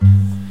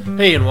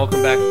Hey, and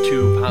welcome back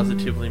to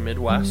Positively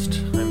Midwest.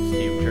 I'm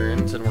Steve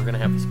Jerns, and we're going to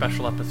have a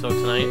special episode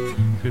tonight.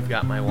 We've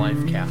got my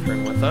wife,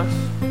 Catherine, with us.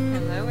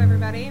 Hello,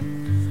 everybody.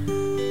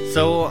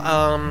 So,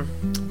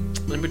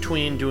 in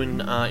between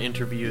doing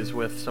interviews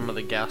with some of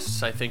the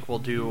guests, I think we'll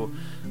do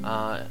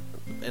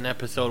an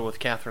episode with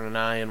Catherine and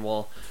I, and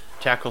we'll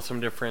tackle some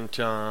different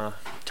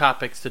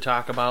topics to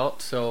talk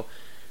about. So,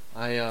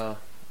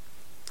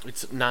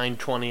 it's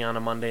 9:20 on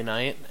a Monday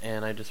night,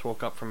 and I just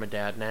woke up from a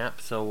dad nap,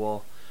 so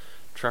we'll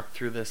truck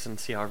through this and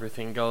see how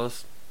everything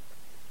goes.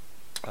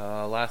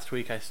 Last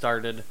week I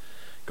started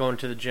going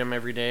to the gym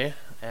every day,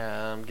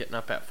 getting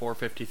up at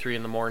 4:53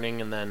 in the morning,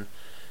 and then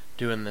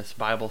doing this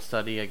Bible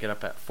study. I get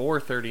up at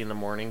 4:30 in the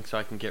morning so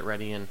I can get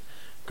ready and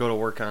go to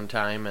work on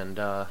time, and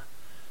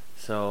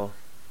so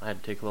I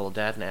had to take a little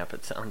dad nap,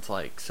 it sounds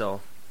like.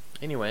 So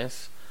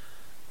anyways,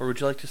 where would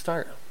you like to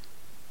start?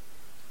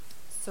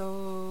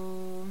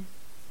 So,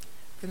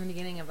 from the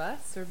beginning of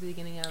us, or the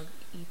beginning of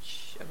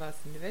each of us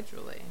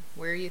individually?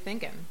 Where are you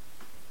thinking?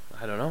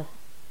 I don't know.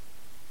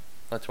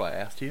 That's why I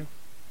asked you.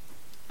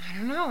 I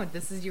don't know.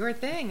 This is your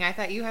thing. I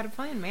thought you had a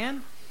plan,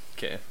 man.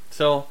 Okay,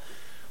 so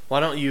why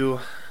don't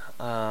you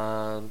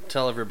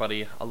tell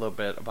everybody a little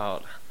bit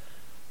about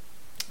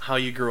how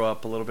you grew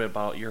up, a little bit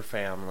about your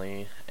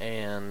family,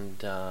 and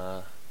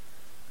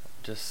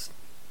just,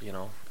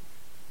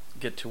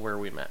 get to where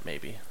we met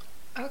maybe.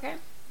 Okay.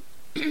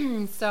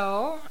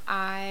 So,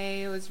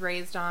 I was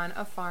raised on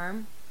a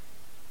farm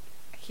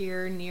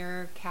here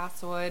near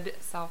Castlewood,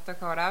 South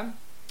Dakota.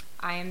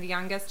 I am the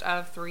youngest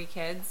of 3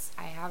 kids.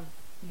 I have,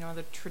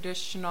 the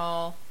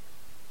traditional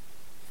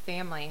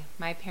family.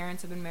 My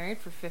parents have been married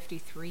for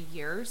 53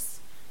 years.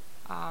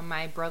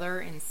 My brother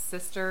and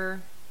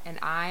sister and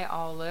I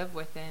all live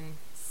within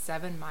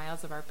 7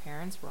 miles of our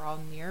parents. We're all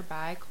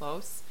nearby,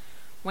 close.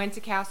 Went to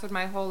Castlewood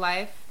my whole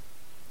life.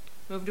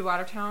 Moved to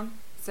Watertown.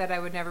 Said I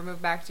would never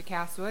move back to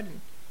Castlewood,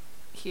 and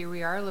here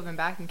we are living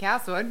back in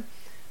Castlewood.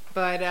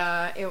 But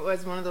it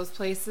was one of those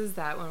places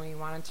that when we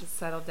wanted to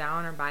settle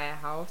down or buy a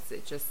house,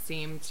 it just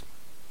seemed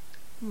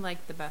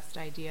like the best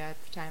idea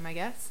at the time, I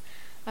guess.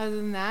 Other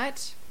than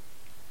that,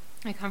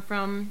 I come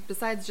from,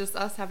 besides just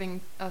us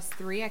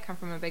 3, I come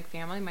from a big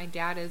family. My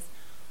dad is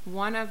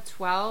one of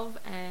 12,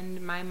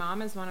 and my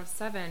mom is one of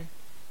 7.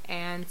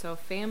 And so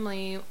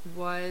family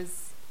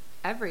was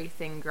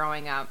everything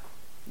growing up.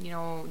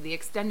 The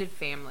extended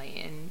family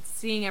and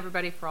seeing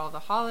everybody for all the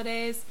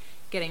holidays,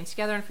 getting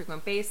together on a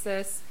frequent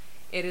basis.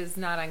 It is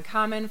not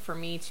uncommon for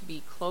me to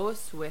be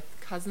close with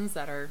cousins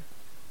that are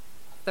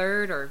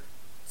third or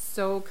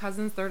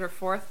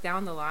fourth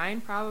down the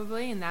line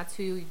probably, and that's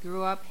who you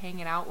grew up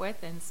hanging out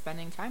with and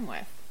spending time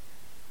with.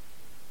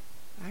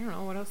 I don't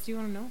know, what else do you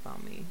want to know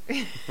about me?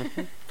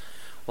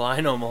 Well,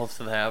 I know most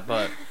of that,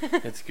 but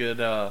it's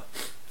good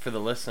for the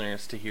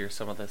listeners to hear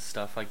some of this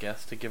stuff, I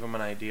guess, to give them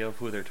an idea of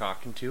who they're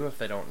talking to if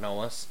they don't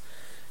know us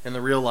in the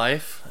real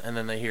life, and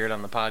then they hear it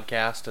on the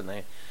podcast and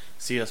they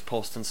see us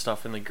posting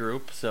stuff in the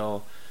group.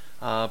 So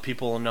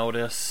people will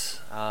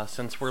notice,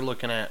 since we're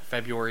looking at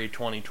February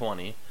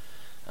 2020,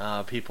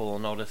 people will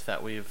notice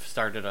that we've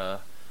started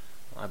an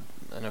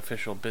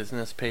official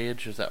business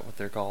page. Is that what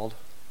they're called?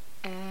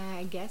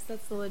 I guess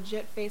that's the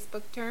legit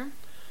Facebook term.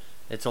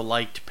 It's a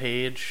liked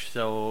page,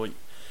 so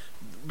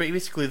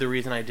basically the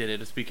reason I did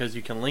it is because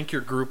you can link your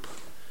group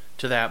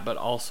to that, but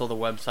also the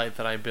website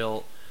that I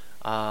built,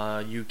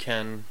 you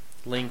can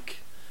link,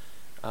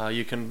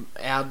 you can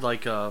add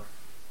like a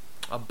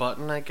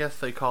button, I guess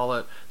they call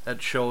it,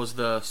 that shows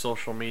the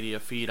social media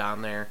feed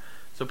on there.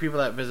 So people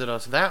that visit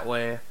us that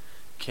way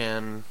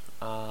can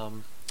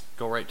go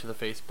right to the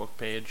Facebook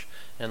page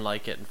and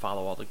like it and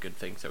follow all the good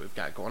things that we've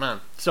got going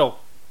on. So,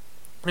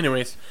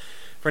 anyways,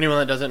 for anyone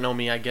that doesn't know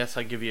me, I guess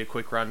I'll give you a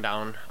quick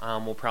rundown.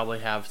 We'll probably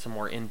have some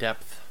more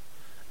in-depth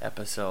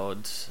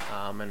episodes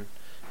and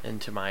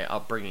into my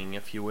upbringing,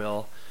 if you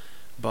will.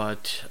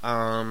 But,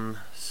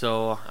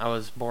 so I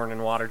was born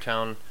in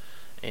Watertown,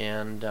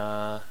 and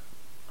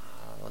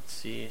let's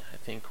see, I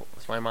think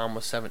my mom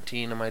was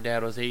 17 and my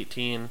dad was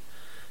 18,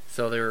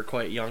 so they were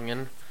quite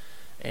youngin'.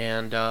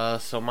 And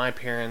so my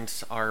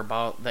parents are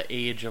about the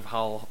age of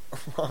how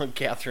long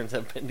Catherine's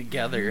have been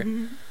together.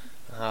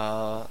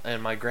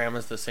 And my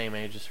grandma's the same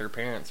age as her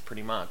parents,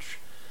 pretty much.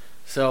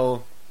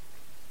 So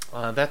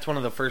that's one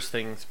of the first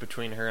things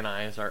between her and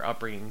I, is our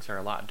upbringings are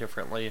a lot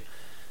differently,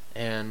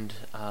 and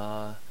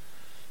how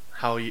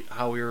we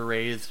were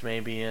raised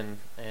maybe, and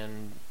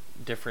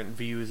different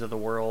views of the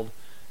world.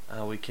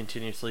 We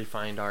continuously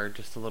find are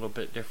just a little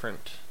bit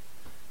different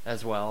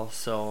as well.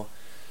 So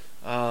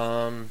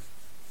I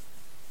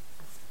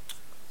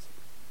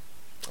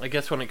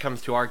guess when it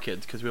comes to our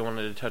kids, because we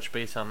wanted to touch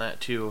base on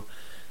that too,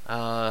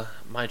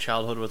 my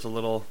childhood was a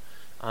little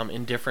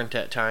indifferent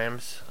at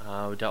times.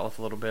 We dealt with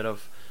a little bit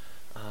of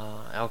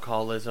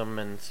alcoholism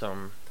and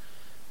some,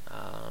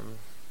 I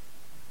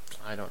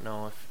don't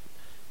know if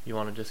you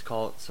want to just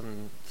call it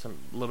some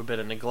little bit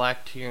of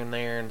neglect here and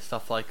there and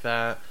stuff like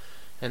that.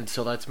 And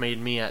so that's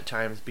made me at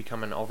times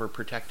become an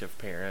overprotective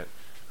parent,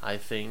 I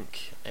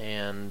think.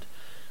 And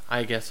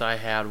I guess I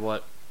had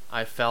what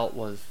I felt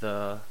was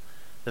the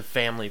the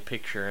family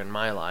picture in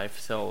my life.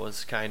 So it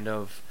was kind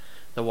of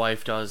the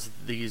wife does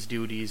these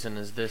duties and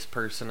is this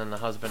person, and the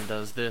husband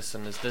does this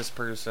and is this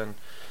person,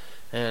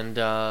 and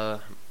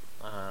I'm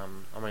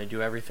going to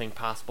do everything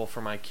possible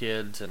for my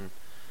kids, and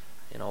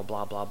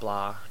blah blah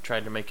blah.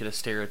 Tried to make it as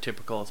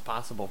stereotypical as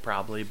possible,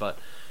 probably, but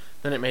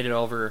then it made it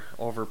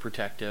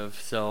overprotective.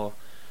 So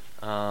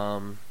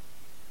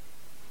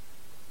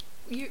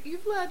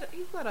you've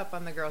let up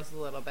on the girls a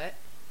little bit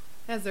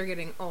as they're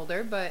getting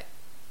older, but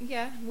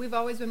yeah, we've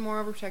always been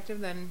more overprotective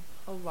than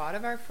a lot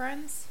of our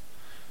friends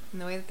in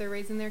the way that they're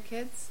raising their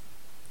kids,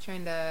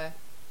 trying to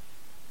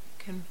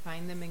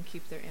confine them and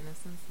keep their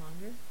innocence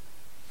longer.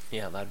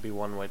 Yeah, that'd be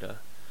one way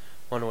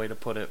to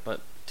put it.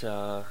 But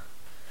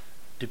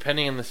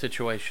depending on the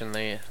situation,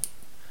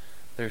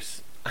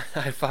 there's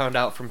I found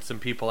out from some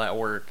people at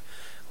work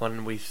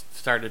when we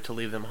started to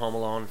leave them home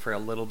alone for a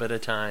little bit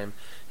of time,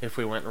 if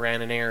we went and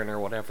ran an errand or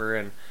whatever,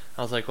 and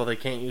I was like, well, they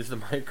can't use the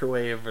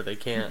microwave, or they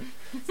can't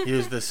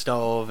use the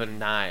stove and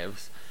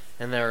knives,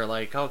 and they were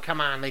like, oh, come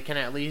on, they can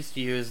at least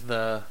use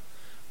the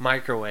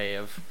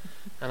microwave.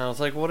 And I was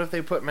like, what if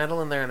they put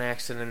metal in there in an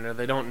accident, or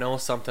they don't know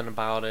something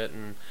about it,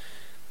 and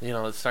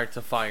it starts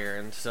a fire,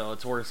 and so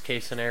it's worst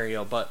case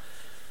scenario. But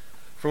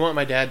from what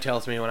my dad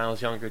tells me, when I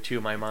was younger too,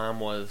 my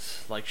mom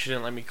was like, she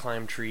didn't let me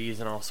climb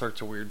trees and all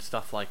sorts of weird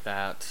stuff like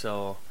that.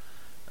 So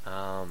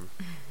I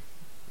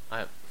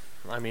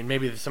mean,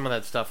 maybe some of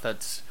that stuff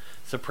that's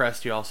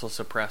suppressed, you also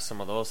suppress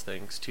some of those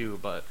things too.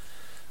 But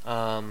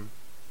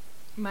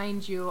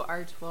mind you,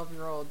 our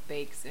 12-year-old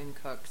bakes and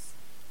cooks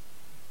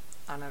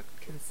on a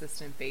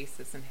consistent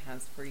basis and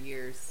has for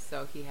years,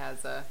 so he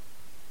has a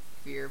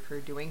fear of her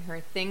doing her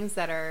things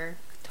that are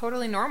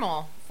totally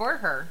normal for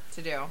her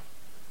to do.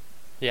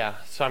 Yeah,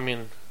 so I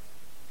mean,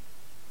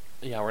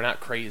 yeah, we're not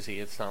crazy.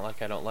 It's not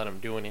like I don't let him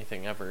do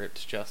anything ever.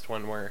 It's just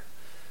when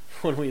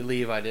we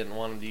leave, I didn't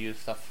want him to use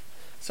stuff.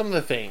 Some of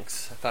the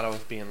things, I thought I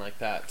was being like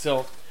that.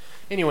 So,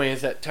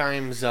 anyways, at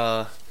times,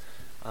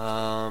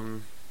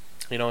 everybody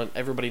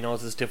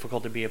knows it's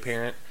difficult to be a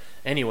parent.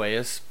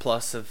 Anyways,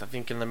 plus, I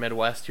think in the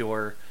Midwest,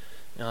 you're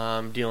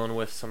dealing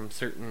with some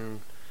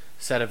certain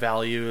set of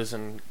values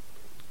and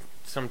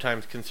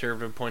sometimes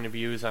conservative point of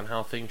views on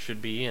how things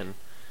should be, and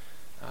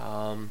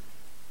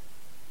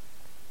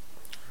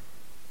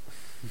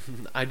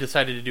I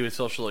decided to do a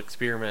social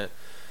experiment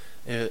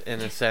in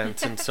a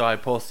sense, and so I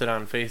posted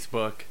on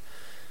Facebook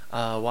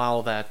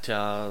while that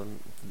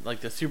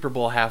like the Super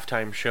Bowl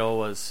halftime show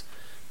was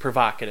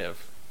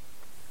provocative.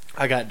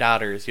 I got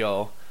daughters,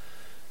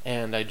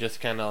 and I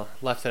just kind of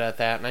left it at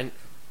that. And I,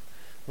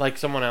 like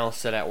someone else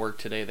said at work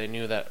today, they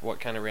knew that what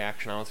kind of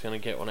reaction I was going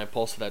to get when I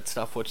posted that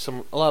stuff, which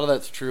a lot of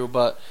that's true,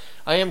 but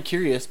I am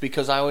curious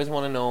because I always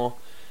want to know.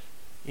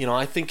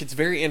 I think it's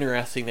very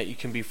interesting that you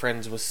can be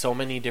friends with so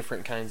many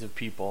different kinds of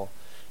people,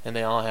 and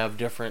they all have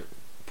different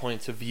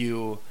points of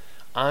view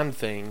on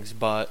things,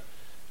 but,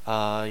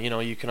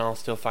 you can all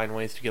still find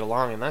ways to get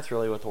along, and that's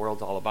really what the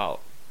world's all about.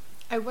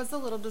 I was a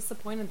little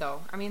disappointed,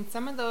 though. I mean,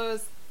 some of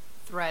those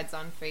threads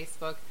on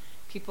Facebook,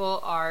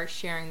 people are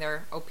sharing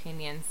their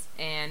opinions,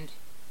 and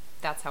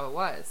that's how it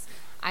was.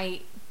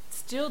 I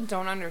still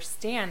don't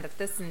understand at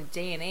this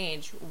day and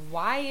age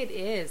why it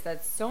is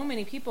that so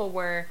many people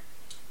were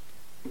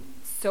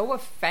so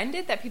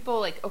offended that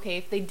people okay,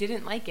 if they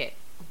didn't like it,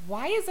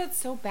 why is that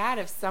so bad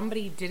if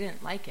somebody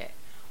didn't like it?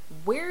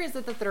 Where is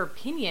it that their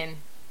opinion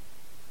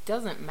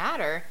doesn't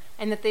matter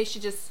and that they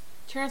should just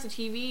turn off the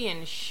TV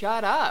and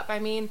shut up? I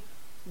mean,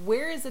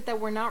 where is it that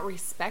we're not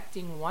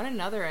respecting one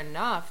another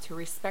enough to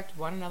respect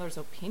one another's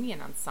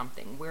opinion on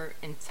something? We're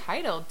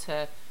entitled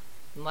to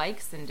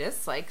likes and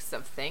dislikes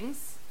of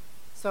things.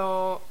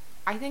 So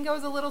I think I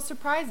was a little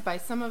surprised by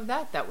some of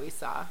that we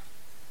saw.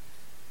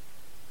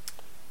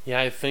 Yeah,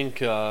 I think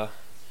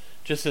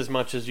just as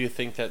much as you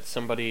think that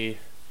somebody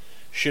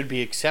should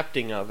be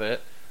accepting of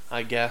it,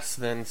 I guess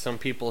then some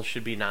people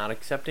should be not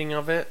accepting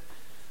of it.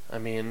 I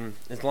mean,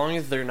 as long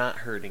as they're not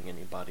hurting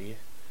anybody,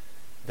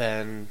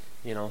 then,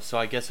 so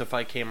I guess if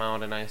I came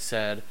out and I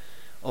said,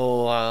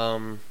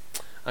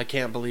 I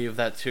can't believe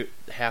that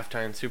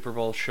halftime Super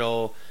Bowl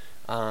show,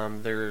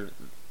 their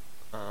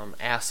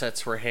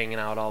assets were hanging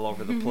out all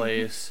over the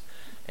place,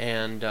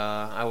 and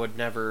I would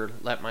never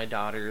let my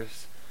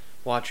daughters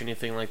watch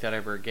anything like that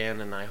ever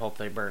again, and I hope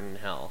they burn in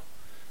hell.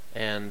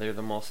 And they're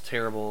the most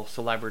terrible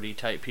celebrity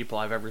type people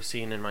I've ever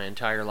seen in my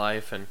entire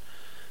life, and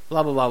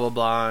blah blah blah blah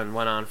blah, and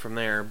went on from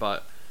there.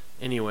 But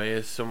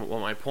anyways, so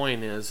what my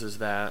point is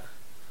that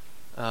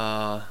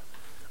I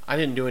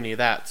didn't do any of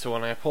that. So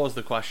when I posed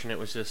the question, it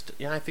was just,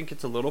 I think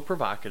it's a little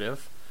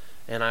provocative,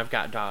 and I've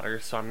got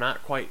daughters, so I'm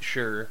not quite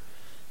sure.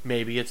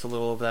 Maybe it's a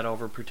little of that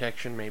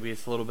overprotection, maybe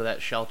it's a little bit of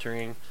that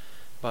sheltering,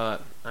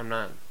 but I'm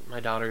not. My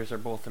daughters are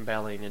both in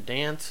ballet and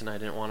dance, and I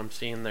didn't want them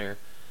seeing their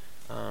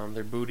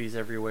booties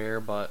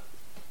everywhere. But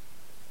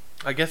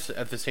I guess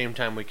at the same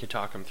time we could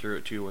talk them through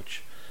it too,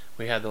 which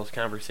we had those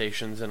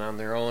conversations, and on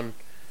their own,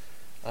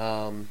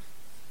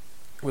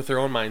 with their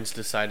own minds,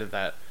 decided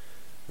that,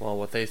 well,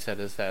 what they said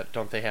is that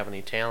don't they have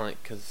any talent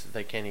because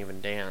they can't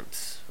even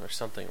dance or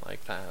something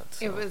like that.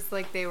 So. It was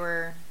like they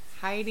were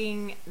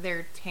hiding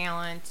their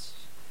talent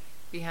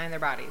behind their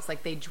bodies.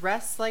 Like, they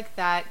dress like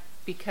that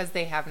because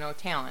they have no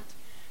talent.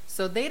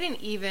 So they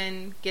didn't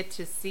even get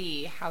to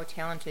see how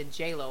talented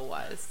J-Lo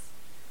was,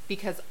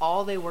 because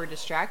all they were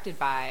distracted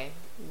by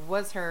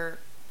was her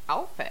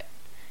outfit.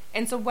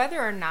 And so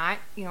whether or not,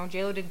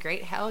 J-Lo did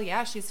great, hell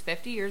yeah, she's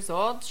 50 years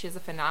old. She has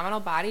a phenomenal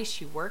body.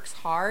 She works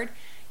hard.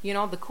 The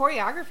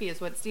choreography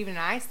is what Steven and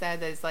I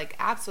said that is, like,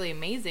 absolutely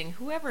amazing.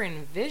 Whoever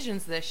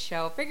envisions this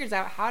show figures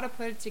out how to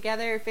put it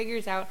together,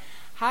 figures out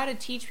how to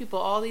teach people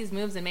all these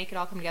moves and make it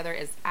all come together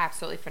is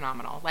absolutely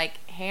phenomenal. Like,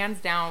 hands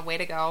down, way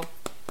to go.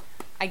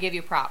 I give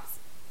you props.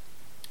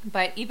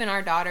 But even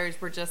our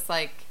daughters were just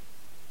like,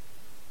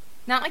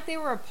 not like they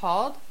were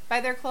appalled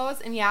by their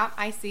clothes. And yeah,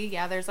 I see,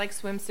 yeah, there's like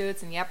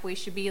swimsuits, and yep, we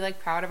should be like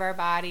proud of our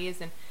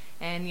bodies and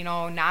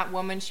not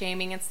woman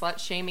shaming and slut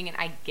shaming, and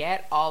I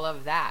get all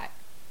of that.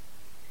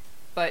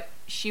 But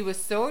she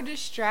was so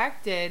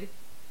distracted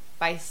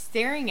by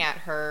staring at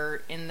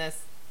her in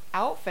this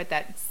outfit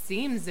that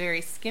seems very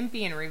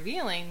skimpy and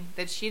revealing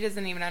that she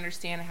doesn't even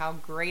understand how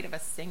great of a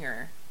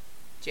singer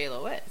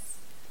J-Lo is.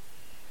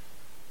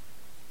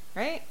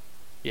 Right?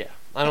 Yeah.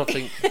 I don't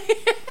think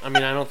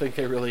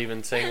they really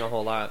even sang a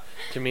whole lot.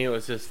 To me, it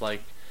was just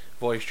like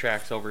voice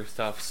tracks over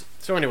stuff.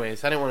 So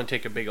anyways, I didn't want to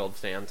take a big old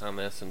stance on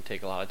this and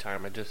take a lot of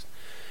time. I just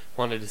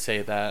wanted to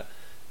say that,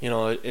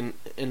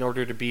 in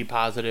order to be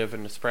positive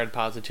and to spread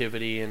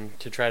positivity and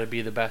to try to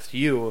be the best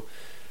you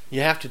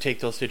have to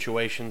take those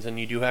situations and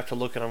you do have to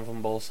look at them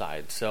from both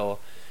sides. So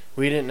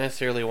we didn't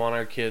necessarily want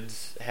our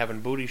kids having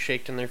booty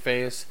shaked in their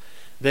face.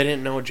 They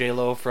didn't know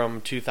J-Lo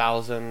from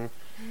 2000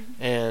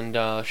 and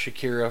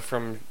Shakira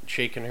from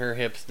shaking her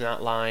hips,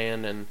 not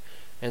lying,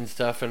 and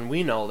stuff. And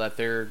we know that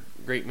they're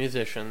great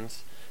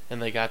musicians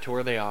and they got to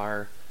where they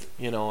are,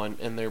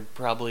 and they're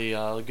probably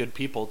good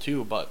people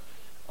too. But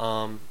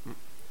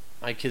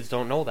my kids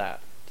don't know that.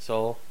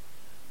 So,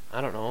 I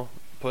don't know,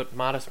 put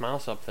Modest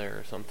Mouse up there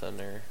or something,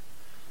 or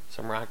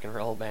some rock and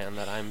roll band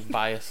that I'm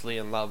biasly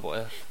in love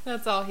with.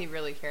 That's all he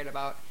really cared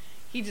about.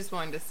 He just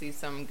wanted to see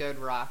some good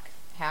rock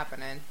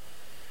happening.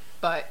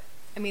 But,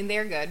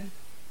 they're good.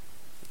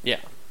 Yeah.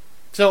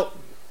 So,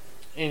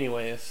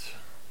 anyways,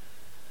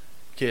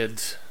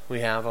 kids,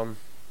 we have them.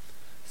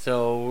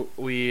 So,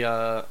 we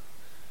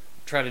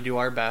try to do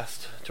our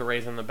best to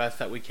raise them the best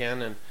that we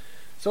can. And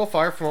so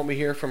far, from what we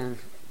hear from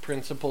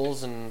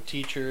principals and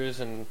teachers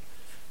and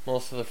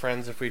most of the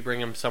friends, if we bring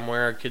them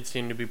somewhere, our kids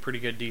seem to be pretty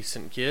good,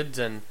 decent kids.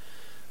 And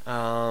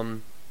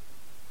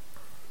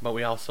but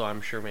we also,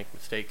 I'm sure, make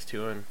mistakes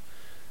too,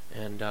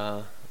 and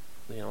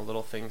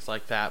little things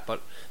like that.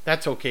 But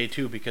that's okay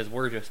too, because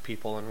we're just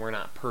people and we're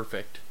not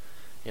perfect,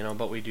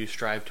 but we do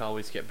strive to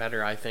always get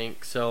better, I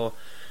think. So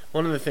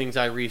one of the things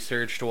I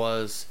researched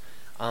was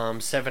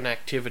 7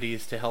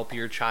 activities to help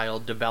your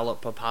child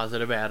develop a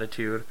positive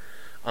attitude.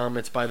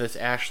 It's by this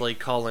Ashley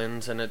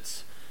Cullins, and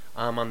it's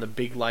on the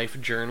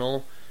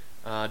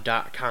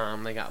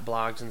BigLifeJournal.com. They got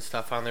blogs and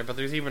stuff on there, but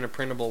there's even a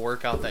printable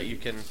workout that you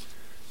can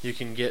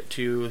get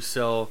to.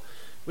 So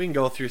we can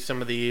go through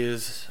some of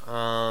these.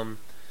 I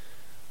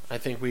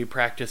think we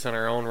practice in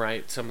our own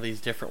right some of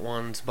these different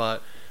ones,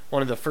 but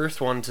one of the first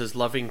ones is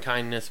loving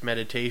kindness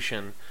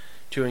meditation.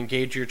 To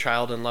engage your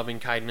child in loving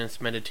kindness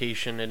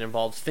meditation, it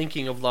involves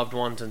thinking of loved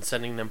ones and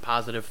sending them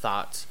positive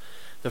thoughts.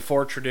 The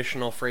 4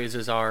 traditional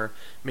phrases are,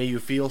 may you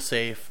feel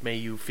safe, may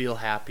you feel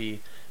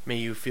happy, may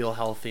you feel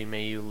healthy,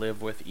 may you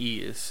live with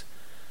ease.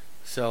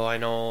 So I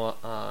know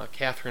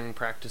Catherine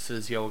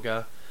practices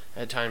yoga.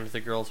 At times the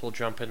girls will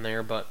jump in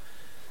there, but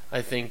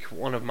I think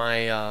one of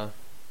my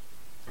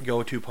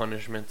go-to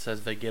punishments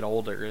as they get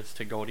older is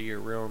to go to your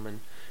room and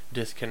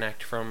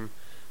disconnect from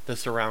the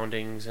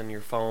surroundings and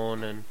your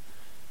phone and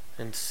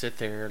sit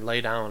there,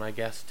 lay down, I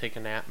guess, take a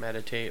nap,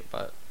 meditate.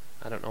 But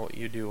I don't know what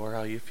you do or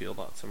how you feel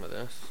about some of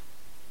this.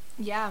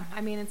 Yeah,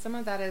 and some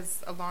of that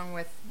is along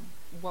with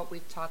what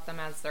we've taught them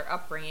as their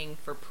upbringing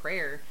for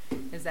prayer,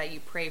 is that you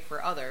pray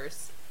for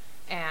others.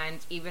 And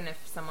even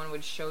if someone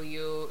would show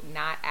you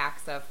not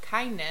acts of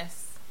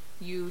kindness,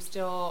 you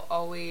still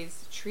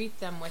always treat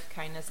them with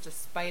kindness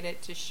despite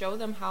it, to show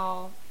them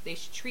how they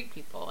should treat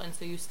people. And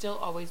so you still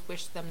always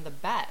wish them the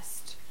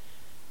best,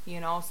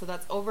 so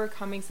that's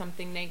overcoming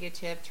something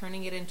negative,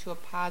 turning it into a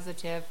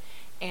positive,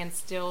 and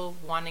still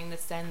wanting to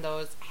send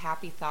those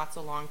happy thoughts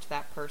along to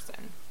that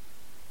person.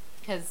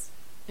 Because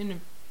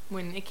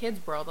when a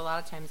kid's world, a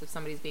lot of times if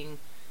somebody's being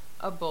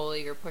a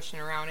bully or pushing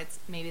around, it's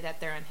maybe that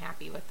they're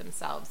unhappy with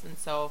themselves, and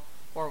so,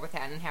 or with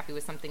that, unhappy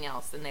with something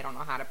else, and they don't know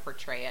how to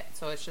portray it.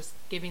 So it's just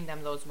giving them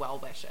those well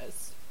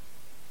wishes.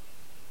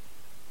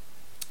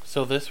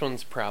 So this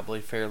one's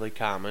probably fairly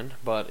common,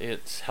 but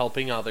it's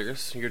helping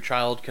others. Your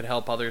child could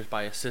help others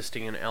by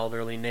assisting an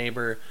elderly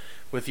neighbor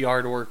with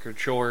yard work or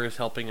chores,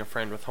 helping a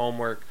friend with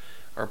homework,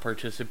 or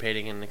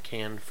participating in a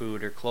canned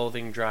food or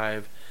clothing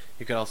drive.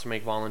 You could also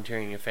make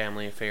volunteering a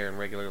family affair and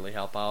regularly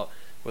help out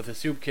with a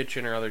soup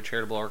kitchen or other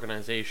charitable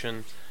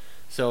organization.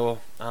 So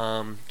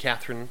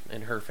Catherine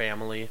and her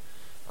family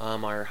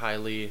are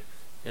highly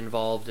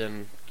involved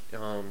in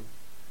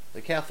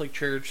the Catholic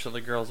Church, so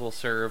the girls will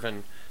serve,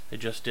 and they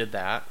just did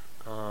that.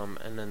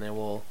 and then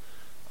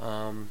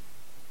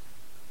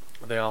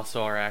they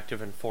also are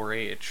active in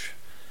 4-H,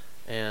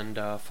 and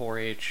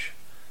 4-H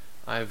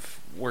I've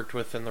worked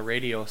with in the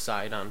radio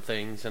side on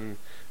things, and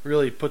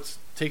really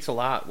takes a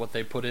lot what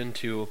they put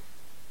into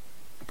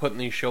putting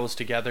these shows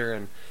together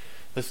and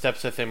the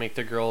steps that they make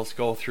the girls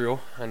go through.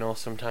 I know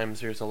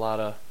sometimes there's a lot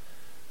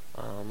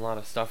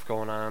of stuff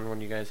going on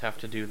when you guys have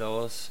to do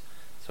those.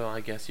 So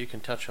I guess you can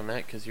touch on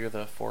that because you're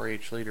the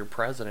 4-H leader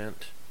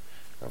president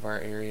of our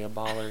area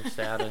baller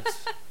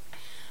status.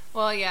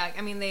 Well, yeah,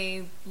 I mean,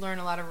 they learn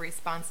a lot of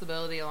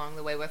responsibility along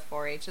the way with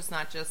 4-H. It's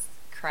not just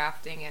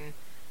crafting and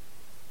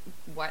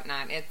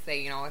whatnot. It's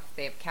if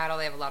they have cattle,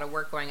 they have a lot of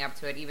work going up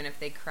to it. Even if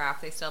they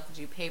craft, they still have to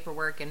do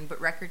paperwork and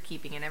record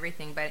keeping and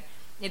everything. But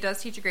it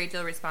does teach a great deal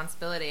of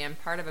responsibility, and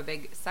part of a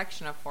big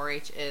section of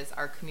 4-H is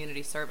our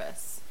community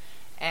service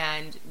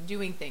and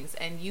doing things.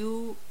 And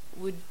you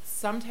would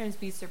sometimes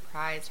be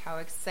surprised how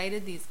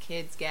excited these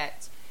kids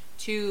get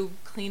to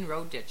clean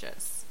road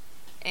ditches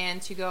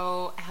and to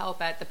go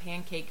help at the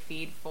pancake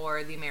feed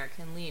for the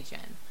American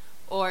Legion,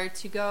 or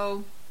to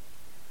go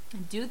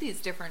do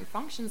these different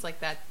functions like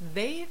that.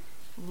 They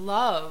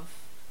love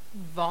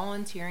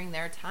volunteering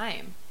their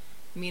time.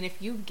 I mean,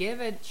 if you give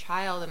a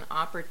child an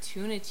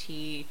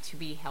opportunity to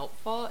be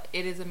helpful,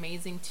 it is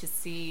amazing to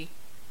see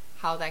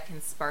how that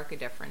can spark a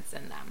difference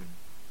in them.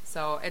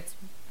 So it's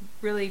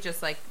really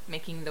just like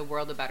making the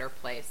world a better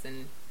place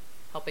and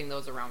helping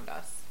those around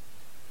us.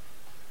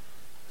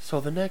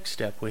 So the next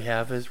step we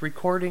have is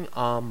recording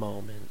awe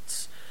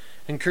moments.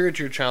 Encourage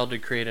your child to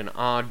create an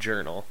awe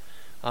journal.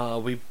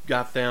 We've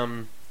got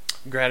them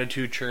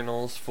gratitude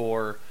journals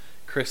for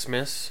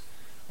Christmas.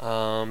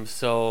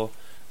 So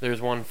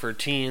there's one for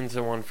teens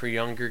and one for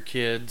younger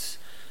kids.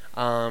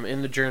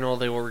 In the journal,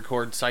 they will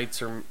record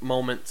sights or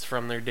moments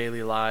from their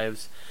daily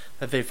lives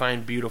that they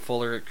find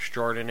beautiful or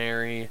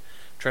extraordinary.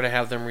 Try to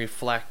have them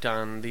reflect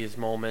on these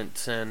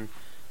moments, and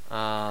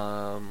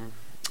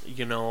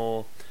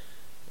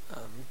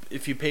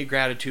if you pay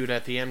gratitude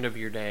at the end of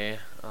your day,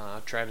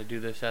 try to do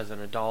this as an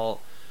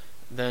adult,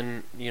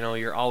 then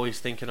you're always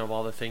thinking of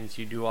all the things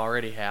you do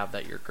already have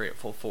that you're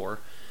grateful for.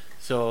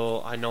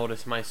 So I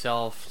notice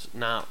myself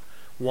not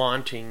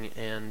wanting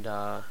and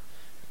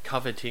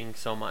coveting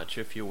so much,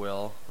 if you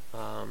will.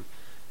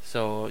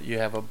 So you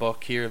have a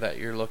book here that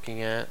you're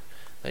looking at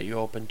that you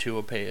open to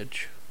a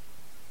page.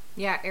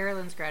 Yeah,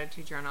 Erilyn's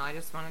gratitude journal. I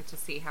just wanted to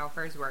see how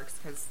hers works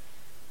because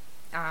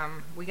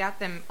we got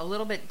them a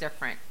little bit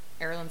different.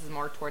 Erilyn's is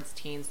more towards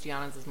teens,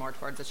 Gianna's is more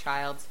towards a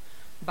child's,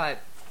 but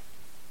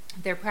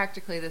they're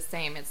practically the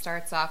same. It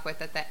starts off with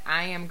that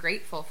I am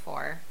grateful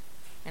for,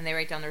 and they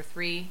write down their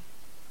 3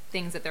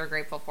 things that they're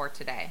grateful for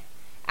today.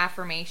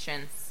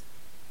 Affirmations.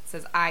 It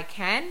says, I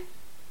can,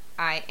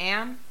 I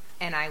am,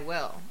 and I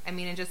will. I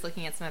mean, and just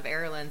looking at some of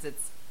Erilyn's,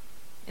 it's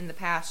in the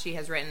past she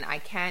has written, I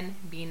can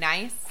be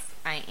nice,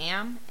 I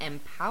am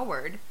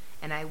empowered,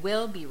 and I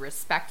will be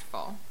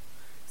respectful.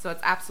 So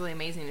it's absolutely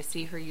amazing to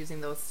see her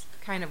using those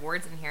kind of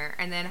words in here.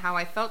 And then how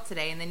I felt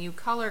today, and then you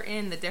color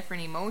in the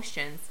different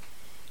emotions.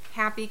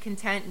 Happy,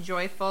 content,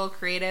 joyful,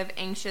 creative,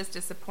 anxious,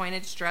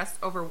 disappointed, stressed,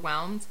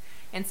 overwhelmed.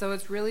 And so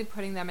it's really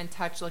putting them in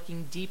touch,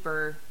 looking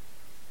deeper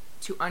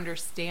to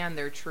understand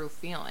their true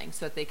feelings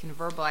so that they can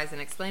verbalize and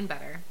explain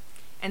better.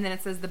 And then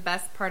it says the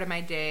best part of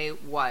my day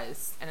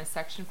was, and a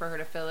section for her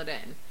to fill it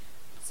in.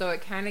 So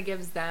it kind of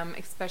gives them,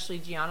 especially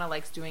Gianna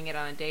likes doing it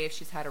on a day if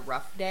she's had a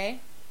rough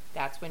day.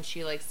 That's when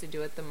she likes to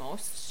do it the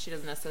most. She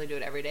doesn't necessarily do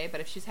it every day,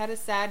 but if she's had a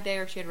sad day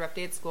or she had a rough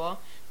day at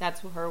school,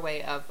 that's her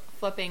way of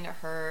flipping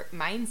her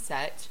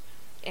mindset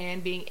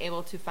and being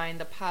able to find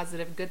the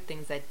positive, good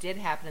things that did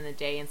happen in the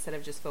day instead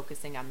of just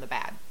focusing on the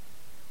bad.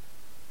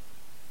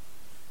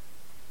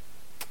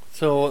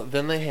 So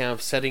then they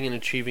have setting and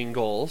achieving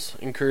goals.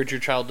 Encourage your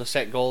child to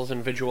set goals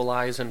and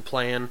visualize and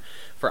plan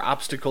for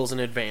obstacles in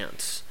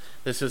advance.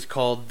 This is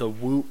called the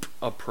WOOP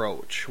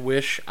approach.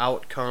 Wish,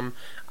 outcome,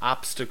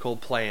 obstacle,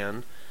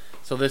 plan.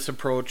 So this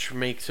approach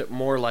makes it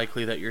more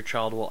likely that your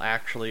child will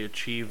actually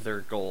achieve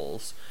their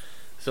goals.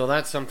 So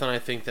that's something I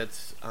think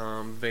that's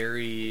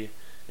very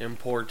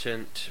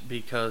important,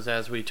 because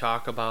as we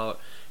talk about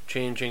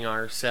changing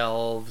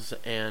ourselves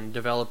and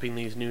developing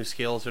these new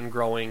skills and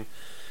growing,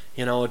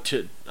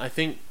 I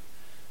think,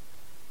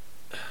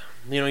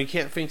 you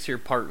can't fix your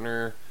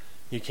partner,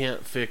 you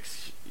can't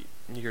fix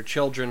your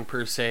children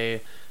per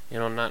se,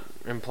 not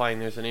implying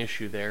there's an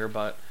issue there,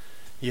 but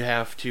you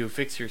have to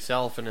fix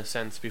yourself in a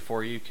sense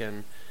before you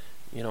can,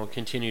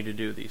 continue to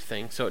do these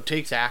things. So it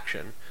takes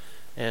action.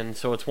 And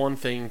so it's one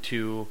thing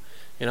to,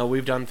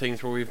 we've done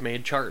things where we've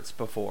made charts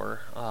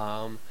before.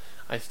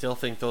 I still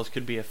think those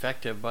could be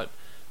effective, but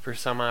for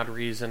some odd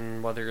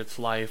reason, whether it's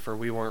life or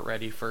we weren't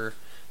ready for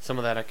some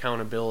of that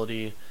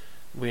accountability,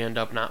 we end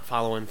up not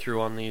following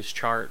through on these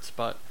charts.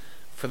 But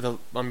for the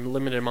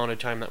limited amount of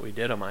time that we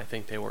did them, I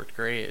think they worked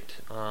great.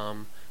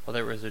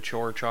 Whether it was a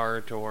chore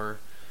chart or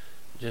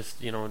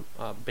just,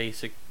 a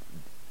basic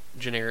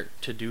generic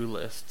to-do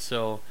list.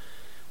 So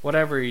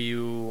whatever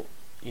you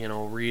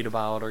read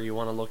about or you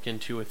want to look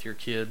into with your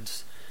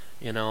kids,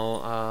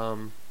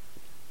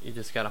 you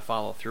just got to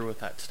follow through with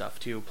that stuff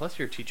too. Plus,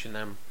 you're teaching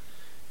them,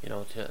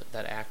 to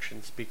that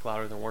actions speak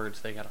louder than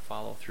words. They got to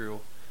follow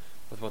through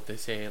with what they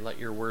say. Let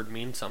your word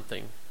mean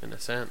something, in a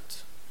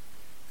sense.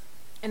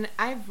 And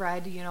I've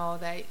read,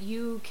 that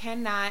you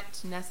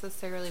cannot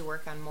necessarily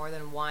work on more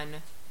than one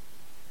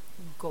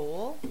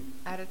goal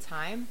at a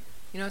time.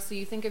 So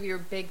you think of your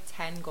big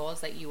 10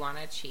 goals that you want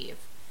to achieve,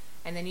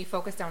 and then you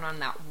focus down on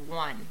that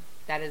one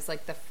that is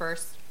like the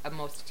first,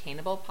 most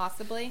attainable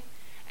possibly.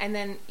 And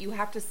then you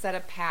have to set a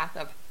path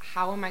of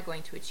how am I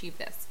going to achieve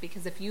this?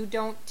 Because if you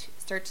don't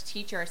start to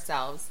teach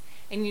ourselves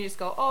and you just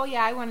go, oh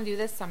yeah, I want to do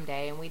this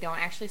someday, and we don't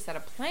actually set a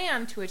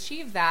plan to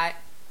achieve that,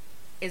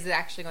 is it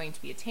actually going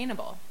to be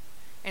attainable?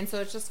 And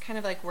so it's just kind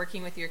of like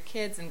working with your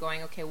kids and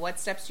going, okay, what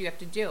steps do you have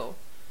to do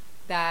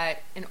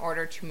that in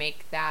order to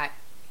make that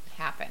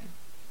happen?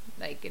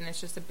 And it's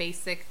just the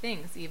basic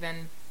things,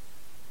 even,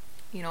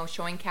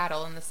 showing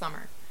cattle in the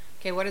summer.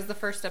 Okay, what is the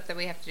first step that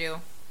we have to do?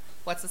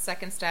 What's the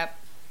second step?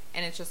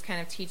 And it's just kind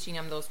of teaching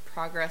them those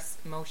progress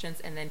motions,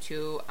 and then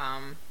to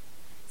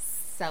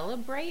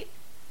celebrate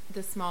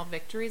the small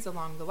victories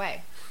along the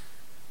way.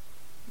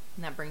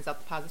 And that brings out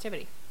the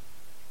positivity.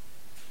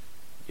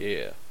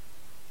 Yeah.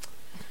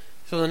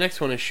 So the next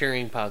one is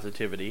sharing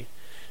positivity.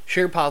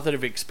 Share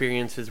positive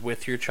experiences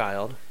with your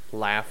child.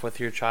 Laugh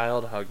with your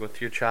child. Hug with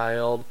your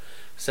child.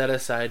 Set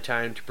aside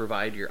time to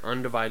provide your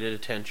undivided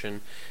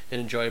attention and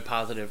enjoy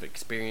positive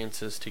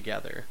experiences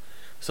together.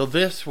 So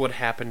this would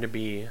happen to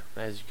be,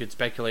 as you could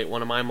speculate,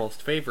 one of my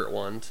most favorite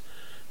ones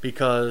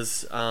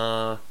because,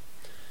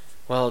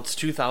 it's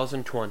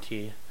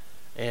 2020,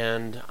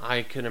 and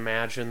I can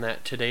imagine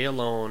that today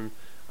alone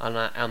on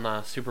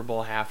the Super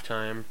Bowl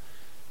halftime,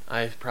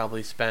 I've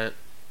probably spent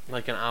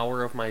like an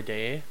hour of my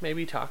day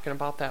maybe talking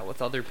about that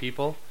with other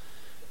people.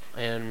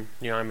 And,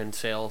 I'm in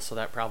sales, so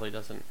that probably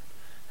doesn't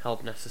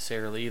help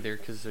necessarily either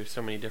because there's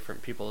so many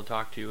different people to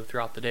talk to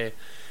throughout the day.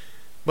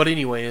 But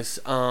anyways,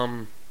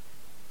 that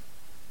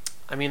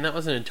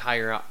was an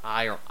entire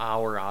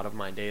hour out of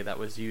my day that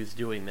was used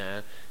doing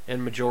that,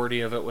 and majority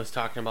of it was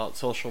talking about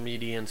social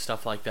media and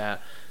stuff like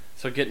that.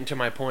 So getting to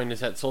my point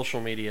is that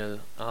social media,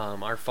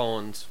 our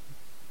phones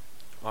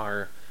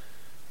are,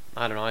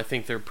 I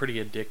think they're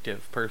pretty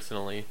addictive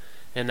personally.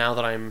 And now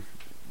that I'm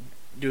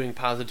doing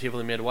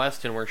Positively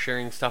Midwest and we're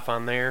sharing stuff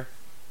on there,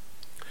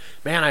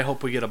 man, I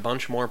hope we get a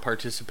bunch more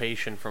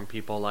participation from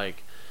people.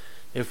 Like,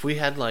 if we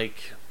had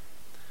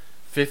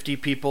 50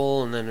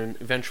 people and then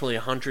eventually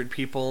 100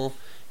 people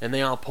and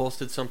they all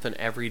posted something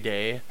every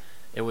day,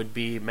 it would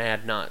be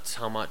mad nuts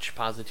how much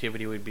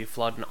positivity we'd be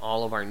flooding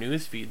all of our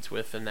news feeds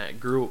with in that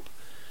group,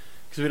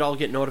 because we'd all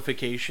get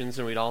notifications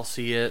and we'd all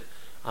see it.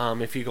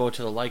 If you go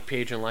to the like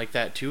page and like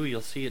that too,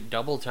 you'll see it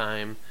double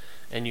time,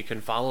 and you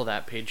can follow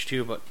that page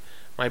too. But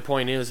my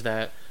point is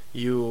that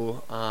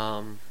you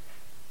have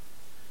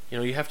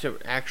to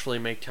actually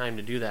make time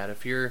to do that.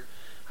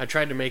 I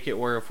tried to make it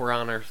where if we're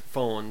on our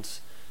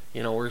phones,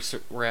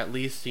 we're at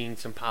least seeing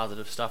some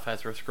positive stuff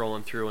as we're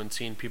scrolling through and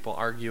seeing people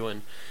argue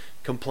and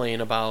complain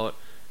about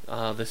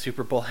the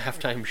Super Bowl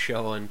halftime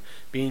show and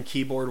being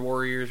keyboard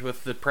warriors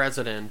with the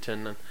president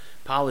and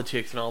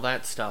politics and all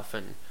that stuff.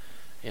 And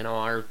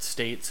our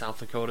state, South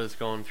Dakota, is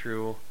going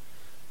through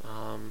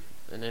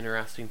an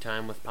interesting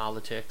time with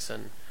politics,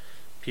 and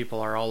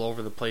people are all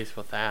over the place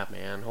with that,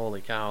 man.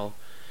 Holy cow.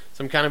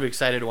 So I'm kind of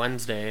excited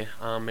Wednesday.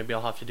 Maybe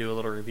I'll have to do a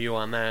little review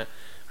on that.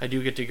 I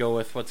do get to go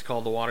with what's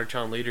called the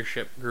Watertown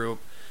Leadership Group,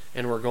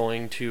 and we're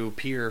going to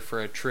Pierre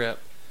for a trip.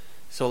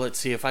 So let's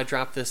see, if I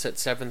drop this at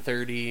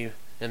 7:30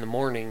 in the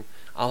morning,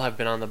 I'll have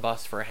been on the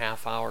bus for a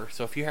half hour.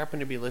 So if you happen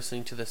to be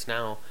listening to this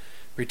now,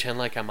 pretend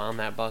like I'm on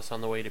that bus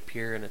on the way to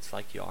Pierre, and it's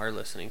like you are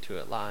listening to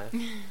it live.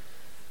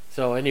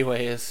 So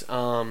anyways,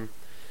 anytime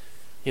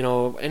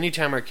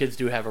our kids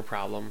do have a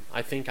problem,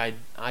 I think I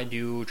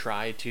do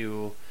try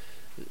to,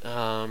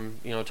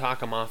 talk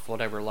them off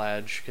whatever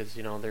ledge, because,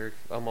 they're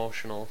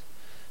emotional.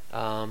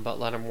 But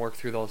let them work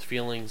through those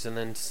feelings, and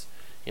then,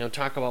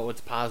 talk about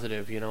what's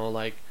positive.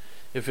 Like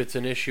if it's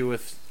an issue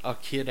with a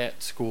kid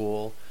at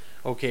school,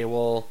 okay,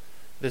 well,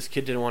 this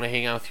kid didn't want to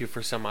hang out with you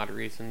for some odd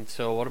reason.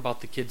 So what about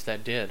the kids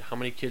that did? How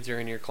many kids are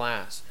in your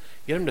class?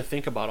 Get them to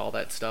think about all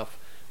that stuff.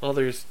 Well,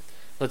 there's,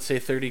 let's say,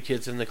 30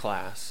 kids in the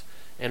class,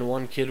 and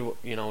one kid,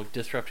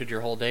 disrupted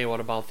your whole day. What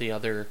about the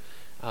other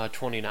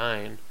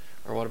 29?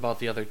 Or what about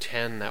the other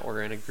 10 that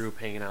were in a group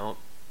hanging out?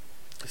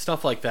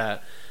 Stuff like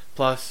that.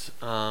 Plus,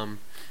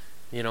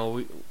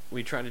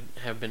 we try to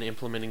have been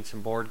implementing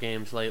some board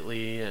games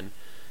lately, and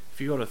if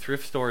you go to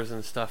thrift stores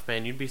and stuff,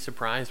 man, you'd be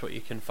surprised what you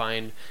can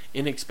find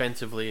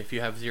inexpensively if you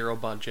have zero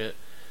budget.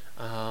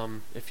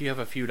 If you have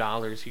a few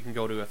dollars, you can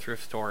go to a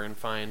thrift store and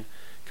find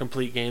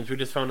complete games. We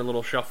just found a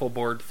little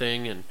shuffleboard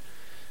thing, and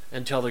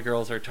until the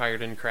girls are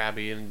tired and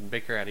crabby and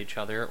bicker at each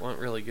other, it went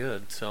really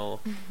good.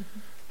 So,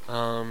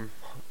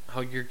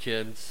 hug your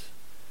kids.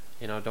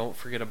 Don't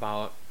forget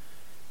about,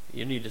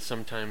 you need to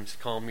sometimes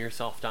calm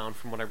yourself down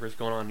from whatever's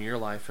going on in your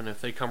life. And if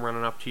they come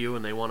running up to you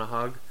and they want to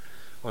hug,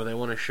 or they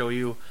want to show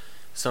you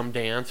some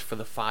dance for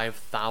the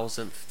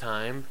 5,000th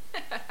time,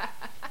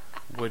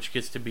 which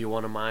gets to be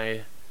one of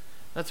my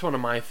that's one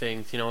of my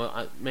things.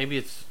 Maybe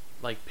it's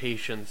like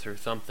patience or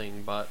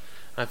something, but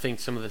I think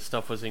some of this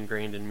stuff was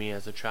ingrained in me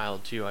as a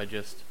child too.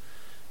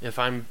 If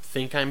I'm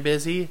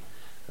busy,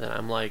 then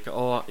I'm like,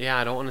 oh yeah,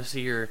 I don't want to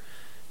see your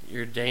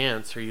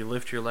dance, or you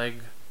lift your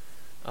leg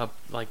up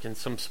like in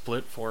some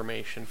split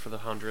formation for the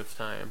 100th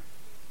time.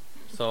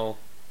 So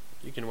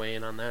you can weigh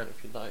in on that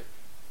if you'd like.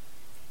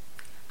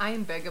 I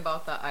am big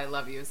about the I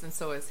love yous, and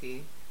so is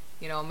he.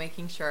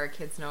 Making sure our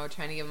kids know,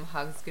 trying to give them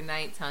hugs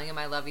goodnight, telling them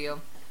I love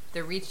you.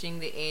 They're reaching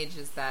the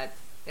ages that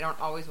they don't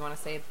always want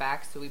to say it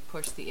back, so we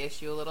push the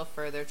issue a little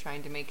further,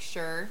 trying to make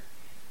sure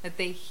that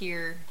they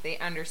hear, they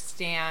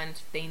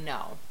understand, they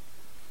know.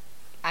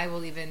 I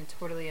will even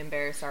totally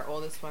embarrass our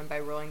oldest one by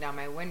rolling down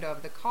my window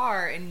of the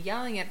car and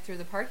yelling at her through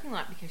the parking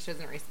lot because she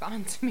doesn't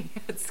respond to me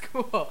at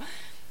school.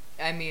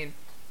 I mean,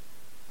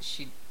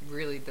 she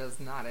really does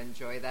not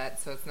enjoy that,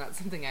 so it's not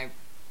something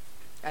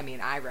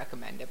I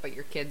recommend it, but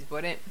your kids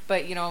wouldn't.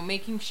 But,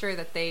 making sure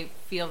that they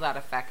feel that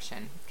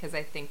affection, because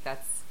I think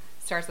that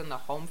starts on the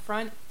home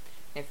front.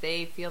 If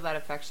they feel that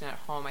affection at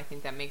home, I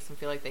think that makes them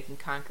feel like they can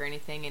conquer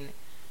anything and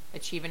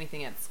achieve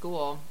anything at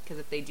school, because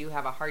if they do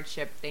have a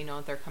hardship, they know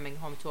that they're coming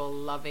home to a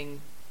loving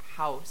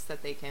house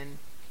that they can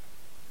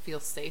feel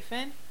safe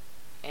in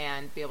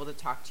and be able to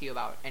talk to you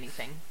about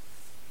anything.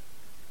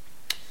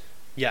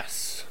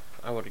 Yes,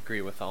 I would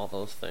agree with all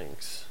those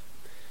things.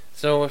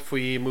 So if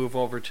we move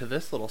over to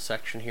this little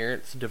section here,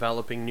 it's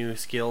developing new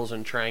skills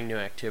and trying new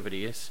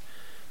activities.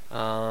 We've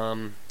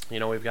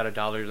got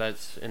 $1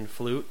 that's in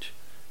flute.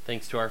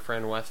 Thanks to our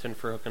friend Weston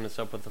for hooking us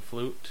up with the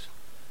flute.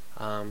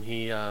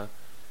 He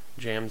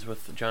jams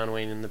with John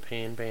Wayne in the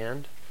Pain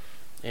Band.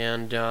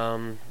 And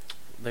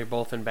they're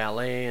both in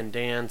ballet and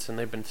dance, and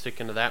they've been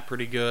sticking to that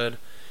pretty good.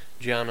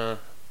 Gianna,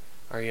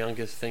 our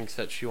youngest, thinks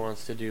that she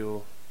wants to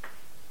do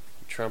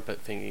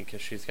trumpet thingy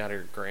because she's got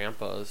her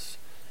grandpa's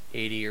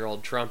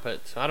 80-year-old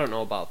trumpet. So I don't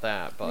know about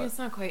that, but it's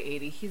not quite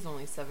 80. He's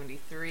only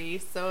 73,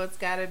 so it's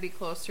got to be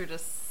closer to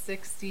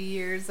 60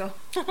 years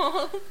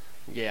old.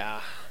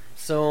 Yeah.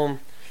 So,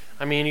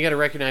 you got to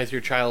recognize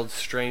your child's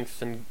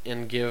strengths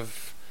and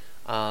give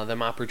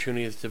them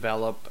opportunities to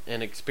develop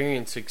and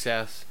experience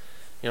success.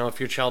 If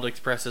your child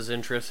expresses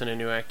interest in a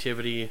new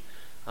activity,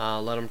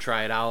 let them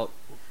try it out.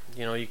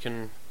 You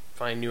can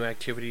find new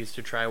activities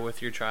to try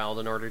with your child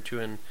in order to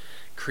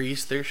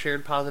increase their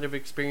shared positive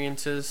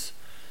experiences.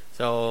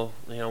 So,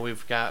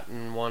 we've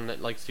gotten one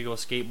that likes to go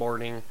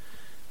skateboarding.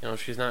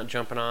 She's not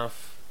jumping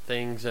off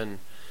things, and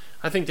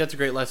I think that's a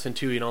great lesson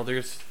too.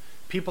 There's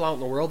people out in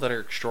the world that are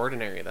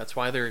extraordinary. That's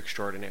why they're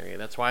extraordinary.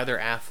 That's why they're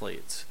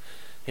athletes.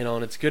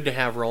 And it's good to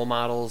have role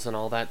models and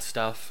all that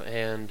stuff.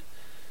 And,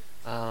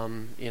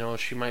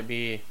 she might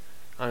be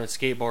on a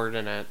skateboard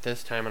and at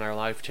this time in our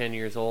life 10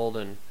 years old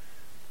and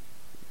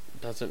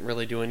doesn't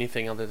really do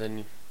anything other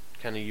than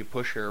kind of you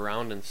push her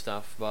around and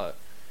stuff. But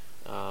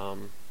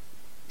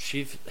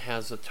she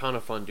has a ton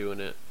of fun doing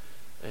it.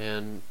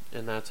 And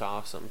that's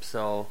awesome.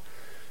 So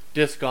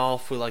disc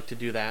golf, we like to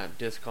do that.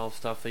 Disc golf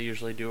stuff, they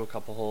usually do a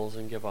couple holes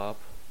and give up.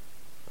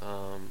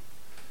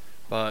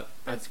 But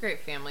that's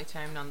great family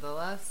time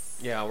nonetheless.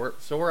 Yeah,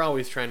 we're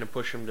always trying to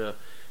push them to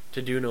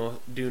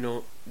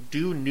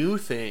do new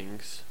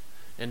things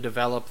and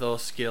develop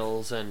those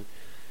skills. And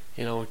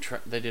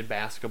they did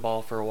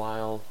basketball for a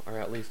while, or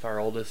at least our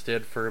oldest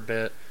did for a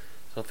bit.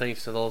 So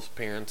thanks to those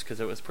parents, because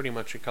it was pretty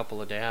much a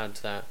couple of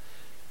dads that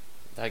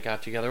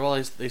got together.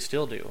 Well, they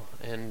still do,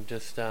 and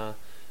just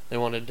they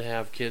wanted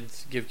to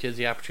give kids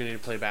the opportunity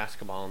to play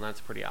basketball, and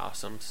that's pretty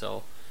awesome.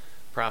 So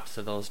props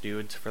to those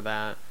dudes for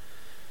that.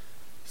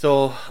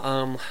 So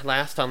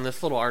last on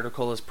this little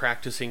article is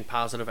practicing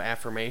positive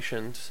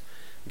affirmations.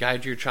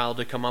 Guide your child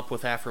to come up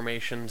with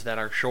affirmations that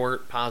are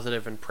short,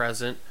 positive, and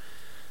present.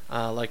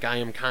 Like I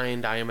am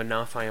kind, I am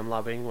enough, I am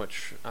loving,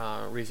 which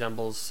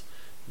resembles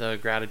the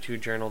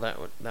gratitude journal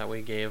that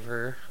we gave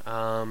her.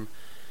 And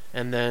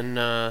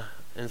then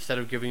instead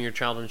of giving your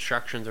child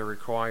instructions or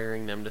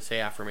requiring them to say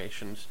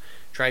affirmations,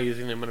 try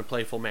using them in a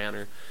playful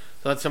manner.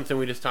 So that's something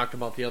we just talked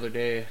about the other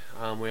day.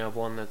 We have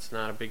one that's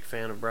not a big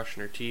fan of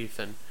brushing her teeth,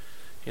 and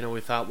we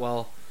thought,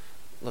 well,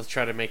 let's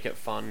try to make it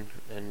fun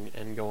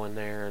and go in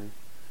there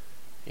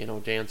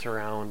and dance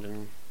around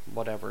and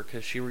whatever,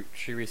 because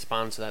she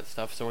responds to that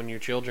stuff. So when your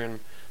children,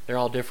 they're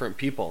all different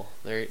people.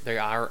 They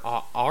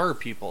are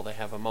people. They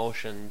have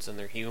emotions and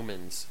they're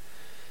humans.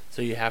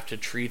 So you have to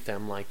treat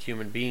them like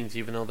human beings,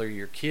 even though they're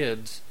your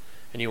kids,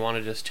 and you want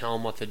to just tell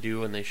them what to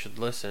do and they should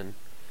listen.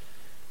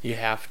 You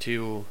have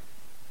to,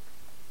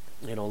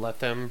 let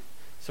them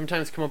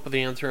sometimes come up with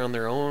the answer on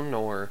their own,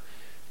 or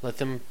let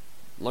them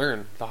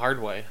learn the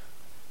hard way.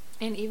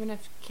 And even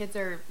if kids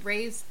are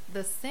raised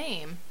the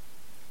same,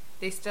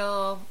 they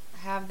still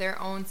have their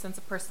own sense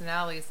of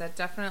personalities that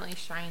definitely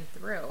shine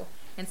through.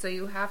 And so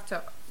you have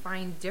to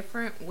find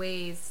different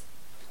ways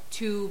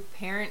to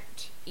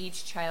parent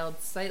each child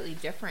slightly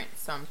different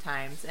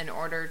sometimes in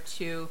order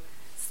to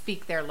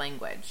speak their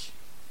language.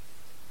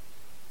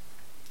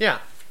 Yeah.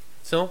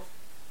 So,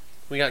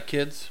 we got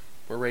kids.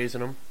 We're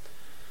raising them.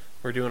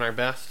 We're doing our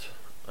best.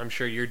 I'm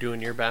sure you're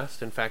doing your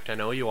best. In fact, I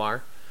know you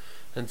are.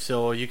 And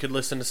so you could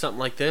listen to something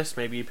like this,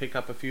 maybe you pick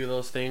up a few of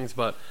those things,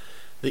 but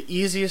the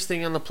easiest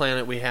thing on the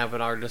planet we have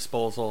at our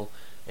disposal,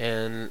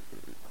 and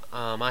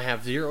I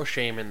have zero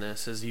shame in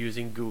this, is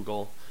using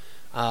Google.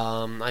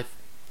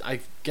 I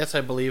guess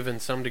I believe in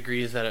some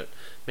degrees that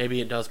maybe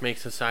it does make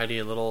society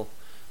a little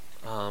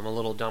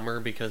dumber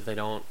because they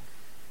don't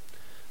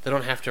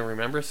have to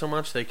remember so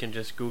much. They can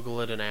just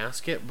Google it and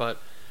ask it.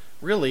 But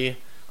really,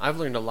 I've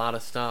learned a lot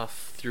of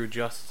stuff through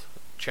just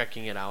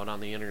checking it out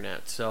on the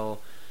internet. So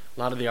a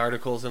lot of the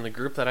articles in the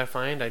group that I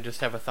find, I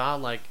just have a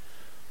thought like,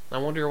 I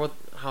wonder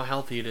how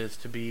healthy it is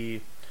to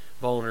be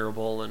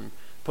vulnerable and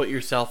put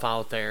yourself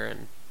out there.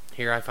 And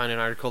here I find an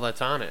article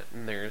that's on it,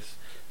 and there's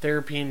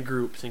therapy in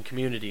groups and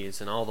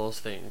communities and all those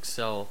things.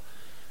 So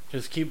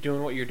just keep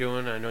doing what you're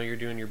doing. I know you're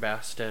doing your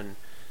best, and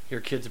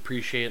your kids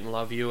appreciate and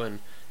love you, and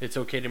it's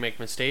okay to make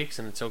mistakes,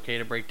 and it's okay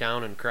to break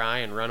down and cry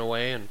and run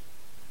away.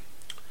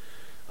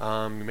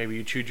 And maybe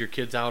you chewed your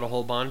kids out a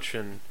whole bunch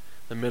in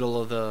the middle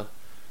of the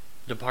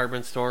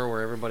department store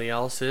where everybody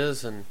else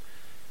is, and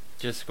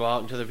just go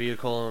out into the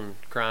vehicle and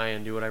cry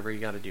and do whatever you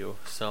got to do.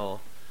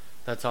 So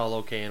that's all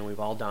okay, and we've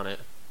all done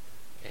it.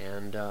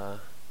 And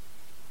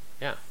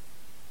yeah.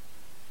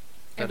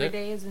 Every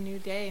day is a new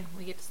day.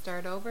 We get to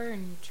start over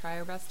and try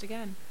our best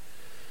again.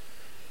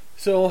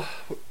 So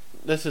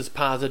this is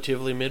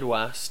Positively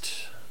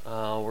Midwest.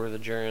 We're the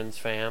Jurens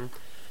fam,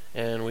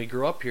 and we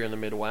grew up here in the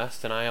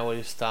Midwest, and I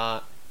always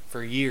thought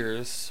for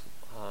years,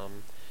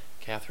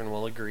 Catherine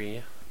will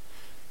agree,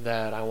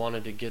 that I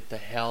wanted to get the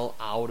hell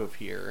out of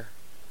here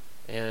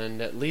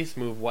and at least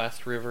move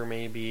West River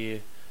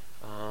maybe,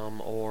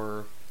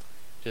 or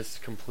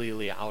just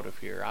completely out of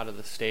here, out of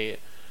the state.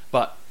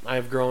 But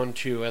as I've grown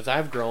to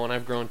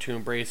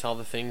embrace all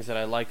the things that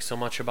I like so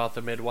much about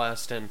the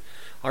Midwest, and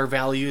our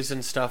values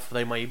and stuff,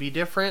 they might be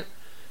different,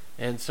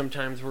 and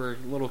sometimes we're a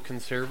little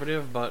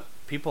conservative, but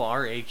people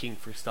are aching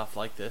for stuff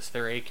like this.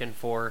 They're aching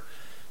for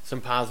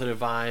some positive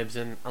vibes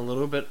and a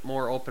little bit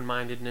more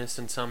open-mindedness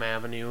in some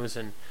avenues,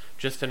 and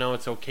just to know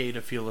it's okay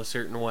to feel a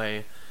certain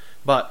way.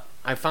 But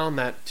I found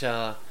that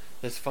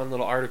this fun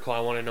little article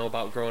I want to know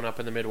about growing up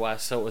in the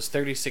Midwest. So it was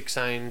 36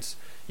 Signs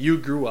You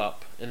Grew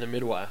Up in the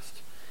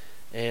Midwest.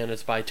 And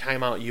it's by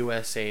Time Out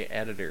USA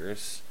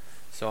editors.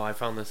 So I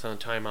found this on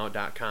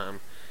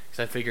timeout.com. Because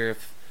I figure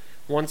if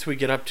once we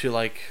get up to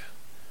like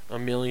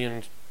 1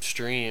 million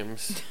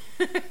streams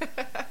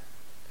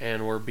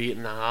and we're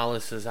beating the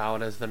Hollises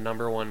out as the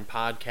 #1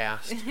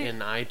 podcast in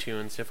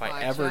iTunes, if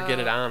I ever get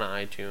it on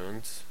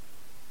iTunes,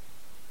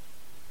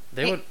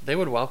 they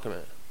would welcome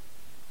it.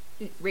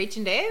 Rach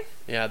and Dave?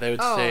 Yeah, they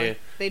would say...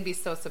 they'd be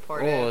so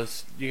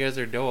supportive. You guys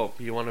are dope.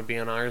 You want to be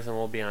on ours and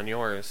we'll be on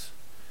yours.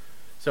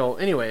 So,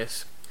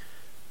 anyways,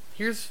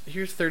 here's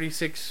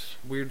 36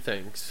 weird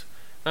things.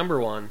 Number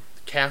 1,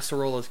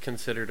 casserole is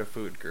considered a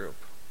food group.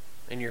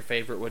 And your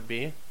favorite would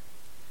be?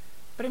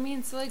 But I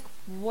mean, so like,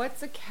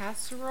 what's a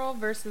casserole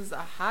versus a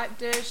hot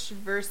dish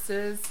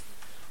versus...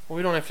 Well,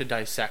 we don't have to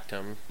dissect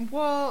them.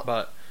 Well...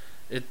 But,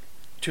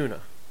 tuna.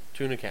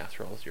 Tuna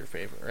casserole is your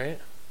favorite, right?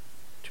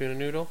 Tuna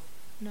noodle?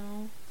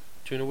 No.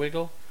 Tuna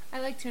wiggle? I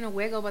like tuna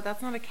wiggle, but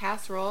that's not a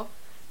casserole.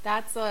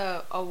 That's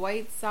a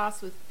white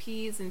sauce with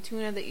peas and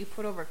tuna that you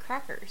put over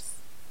crackers.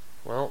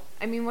 Well...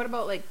 I mean, what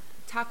about, like,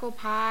 taco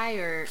pie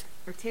or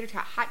tater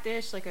tot hot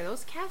dish? Like, are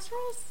those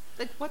casseroles?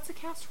 Like, what's a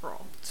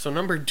casserole? So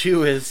number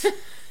 2 is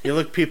you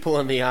look people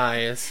in the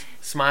eyes,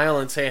 smile,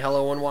 and say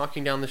hello when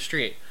walking down the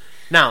street.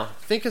 Now,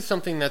 think of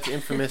something that's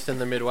infamous in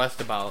the Midwest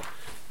about,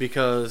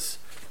 because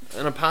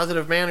in a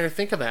positive manner,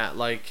 think of that.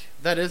 Like,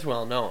 that is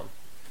well known,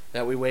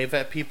 that we wave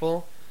at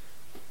people.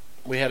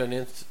 We had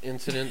an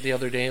incident the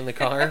other day in the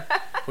car.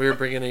 We were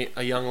bringing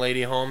a young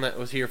lady home that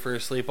was here for a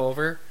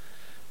sleepover,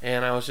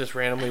 and I was just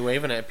randomly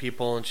waving at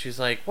people, and she's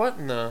like, "What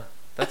in the...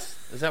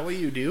 is that what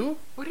you do?"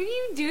 What are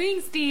you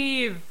doing,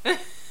 Steve?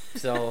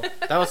 So,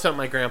 that was something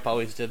my grandpa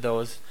always did,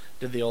 though,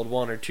 did the old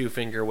 1 or 2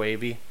 finger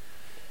wavy.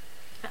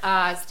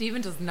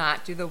 Steven does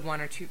not do the 1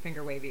 or 2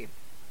 finger wavy.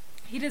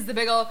 He does the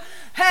big old,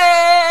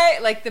 hey!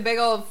 Like the big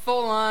old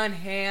full-on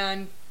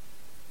hand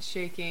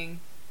shaking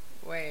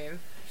wave.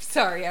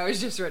 Sorry, I was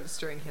just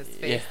registering his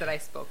face that I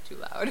spoke too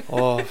loud.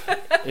 Oh,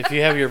 if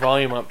you have your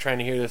volume up trying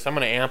to hear this, I'm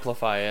going to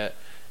amplify it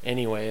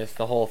anyways,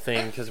 the whole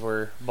thing, because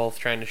we're both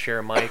trying to share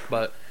a mic,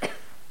 but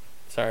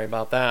sorry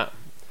about that.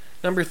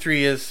 Number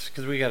 3 is,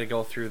 because we got to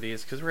go through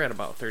these, because we're at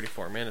about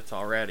 34 minutes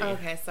already.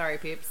 Okay, sorry,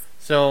 peeps.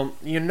 So,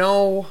 you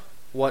know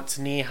what's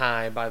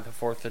knee-high by the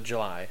 4th of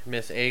July?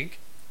 Miss Egg?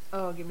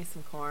 Oh, give me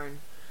some corn.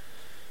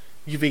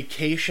 You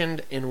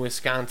vacationed in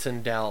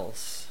Wisconsin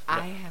Dells.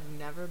 I have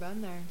never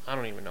been there. I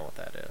don't even know what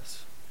that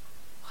is.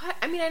 What?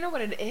 I mean, I know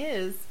what it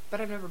is,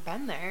 but I've never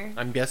been there.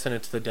 I'm guessing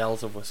it's the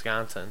Dells of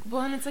Wisconsin.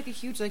 Well, and it's like a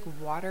huge, like,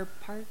 water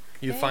park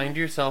You thing? find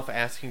yourself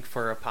asking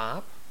for a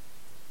pop?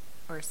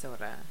 Or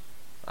soda.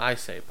 I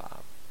say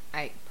pop.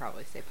 I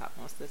probably say pop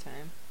most of the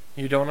time.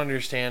 You don't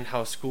understand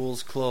how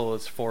schools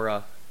close for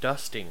a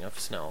dusting of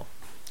snow.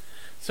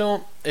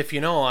 So, if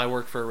you know, I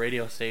work for a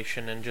radio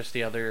station, and just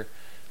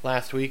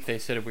last week they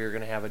said we were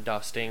going to have a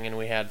dusting, and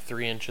we had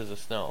 3 inches of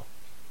snow.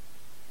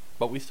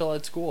 But we still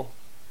had school.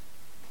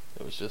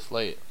 It was just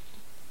late.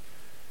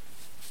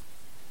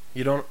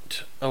 You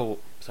don't... Oh,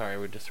 sorry,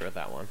 we just read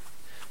that one.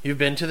 You've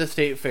been to the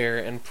state fair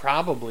and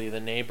probably the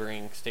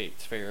neighboring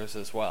state's fairs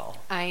as well.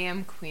 I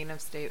am queen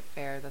of state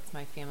fair. That's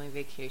my family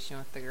vacation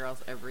with the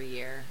girls every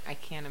year. I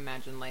can't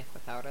imagine life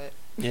without it.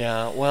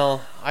 Yeah,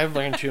 well, I've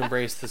learned to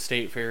embrace the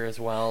state fair as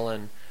well,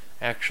 and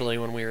actually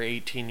when we were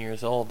 18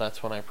 years old,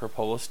 that's when I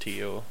proposed to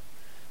you.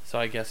 So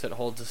I guess it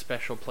holds a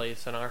special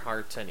place in our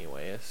hearts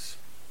anyways.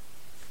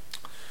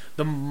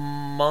 The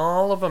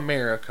Mall of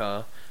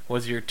America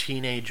was your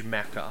teenage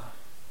mecca.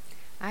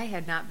 I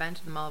had not been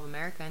to the Mall of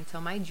America until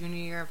my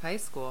junior year of high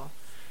school.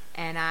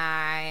 And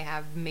I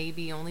have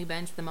maybe only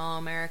been to the Mall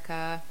of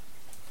America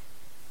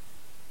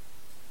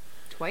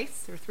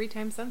twice or 3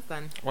 times since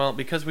then. Well,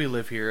 because we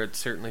live here, it's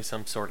certainly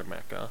some sort of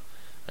mecca.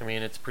 I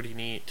mean, it's pretty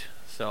neat.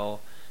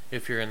 So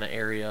if you're in the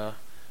area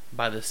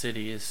by the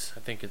cities, I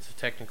think it's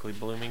technically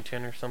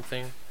Bloomington or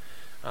something,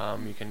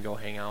 you can go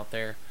hang out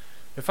there.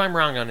 If I'm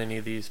wrong on any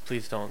of these,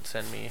 please don't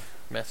send me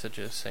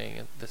messages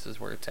saying this is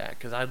where it's at,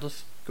 because I'll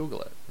just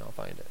Google it and I'll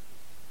find it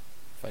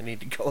if I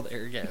need to go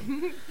there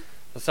again.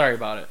 So sorry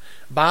about it.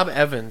 Bob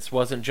Evans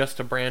wasn't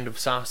just a brand of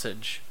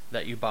sausage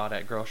that you bought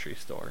at grocery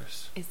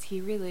stores. Is he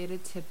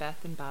related to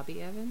Beth and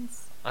Bobby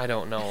Evans? I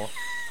don't know.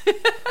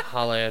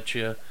 Holla at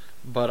you.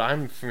 But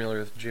I'm familiar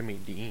with Jimmy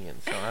Dean,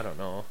 so I don't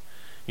know.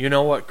 You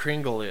know what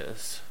Kringle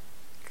is?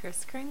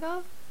 Kris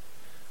Kringle?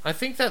 I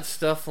think that's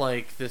stuff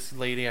like this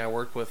lady I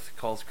work with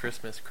calls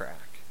Christmas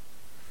crack.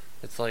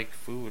 It's like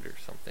food or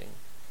something.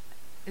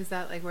 Is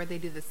that like where they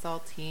do the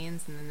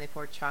saltines and then they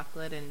pour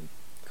chocolate and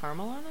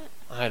caramel on it?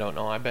 I don't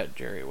know. I bet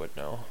Jerry would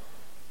know.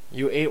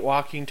 You ate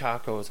walking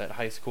tacos at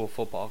high school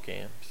football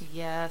games.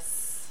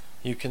 Yes.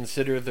 You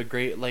consider the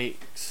Great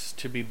Lakes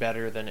to be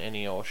better than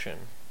any ocean.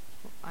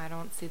 I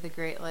don't see the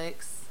Great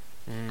Lakes.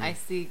 I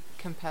see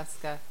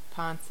Kempesca,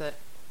 Ponset,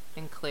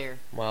 and Clear.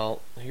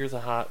 Well, here's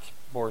a hot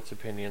sports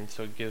opinion,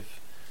 so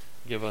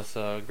give us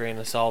a grain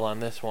of salt on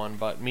this one,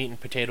 but meat and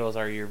potatoes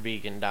are your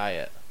vegan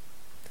diet.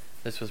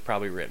 This was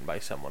probably written by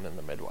someone in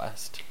the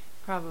Midwest.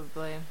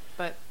 Probably,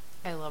 but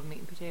I love meat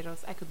and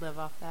potatoes. I could live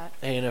off that.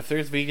 And if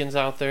there's vegans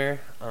out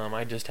there,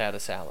 I just had a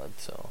salad,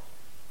 so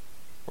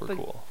we're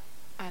cool.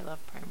 I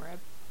love prime rib.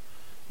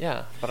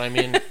 Yeah, but I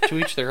mean, to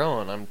each their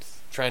own. I'm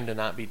trying to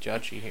not be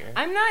judgy here.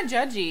 I'm not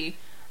judgy.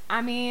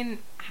 I mean,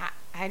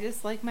 I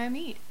just like my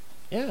meat.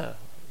 Yeah,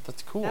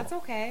 that's cool. That's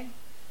okay.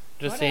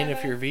 Just saying,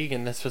 if you're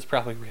vegan, this was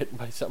probably written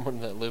by someone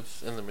that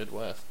lives in the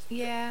Midwest.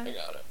 Yeah. I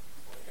got it.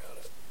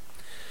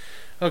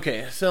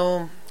 Okay,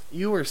 so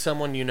you or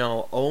someone you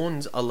know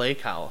owns a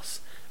lake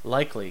house,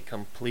 likely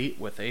complete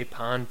with a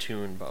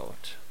pontoon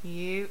boat.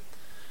 Yep.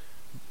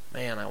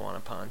 Man, I want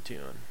a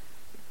pontoon.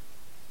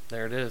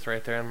 There it is,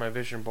 right there on my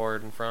vision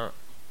board in front.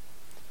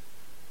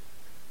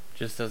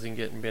 Just doesn't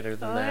get any better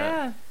than that.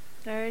 Yeah,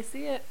 there I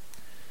see it.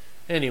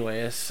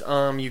 Anyways,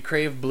 you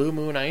crave Blue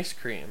Moon ice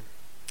cream.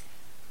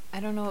 I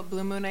don't know what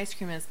Blue Moon ice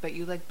cream is, but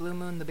you like Blue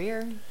Moon the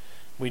beer.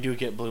 We do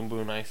get Blue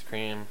Moon ice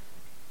cream,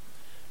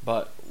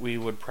 but we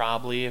would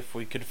probably, if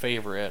we could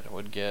favor it,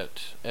 would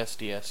get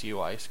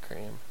SDSU ice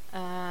cream.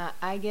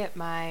 I get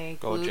my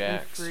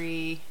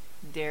gluten-free,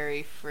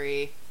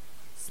 dairy-free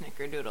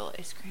Snickerdoodle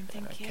ice cream.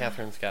 Thank you.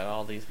 Catherine's got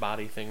all these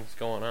body things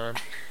going on.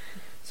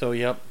 So,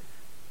 yep,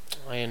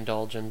 I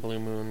indulge in Blue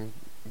Moon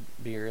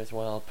beer as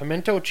well.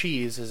 Pimento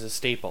cheese is a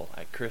staple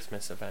at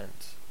Christmas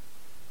events.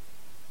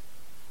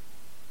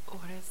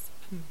 What is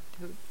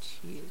pimento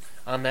cheese?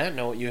 On that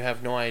note, you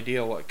have no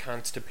idea what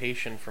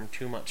constipation from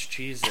too much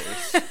cheese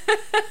is.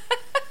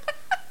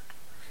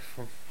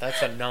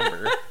 That's a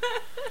number.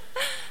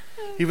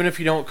 Even if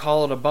you don't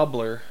call it a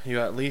bubbler, you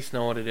at least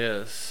know what it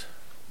is.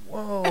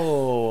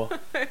 Whoa.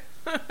 I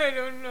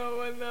don't know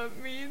what that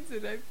means,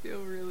 and I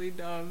feel really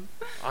dumb.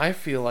 I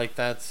feel like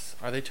that's...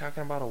 Are they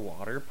talking about a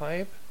water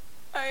pipe?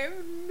 I have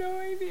no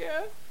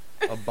idea.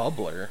 A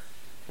bubbler?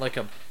 Like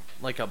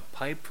a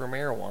pipe for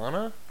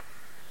marijuana?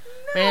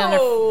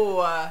 No!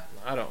 Man,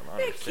 I don't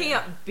understand. It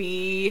can't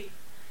be.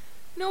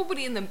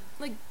 Nobody in the...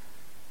 Like,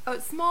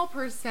 a small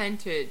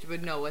percentage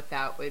would know what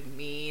that would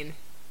mean.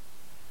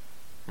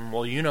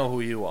 Well, you know who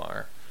you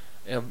are.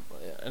 And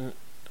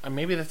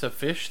maybe that's a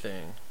fish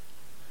thing.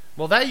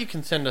 Well, that you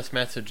can send us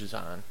messages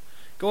on.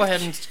 Go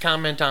ahead and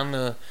comment on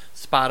the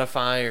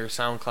Spotify or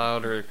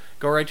SoundCloud, or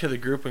go right to the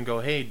group and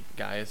go, hey,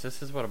 guys,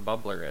 this is what a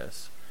bubbler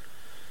is.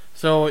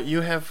 So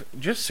you have...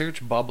 Just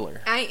search bubbler.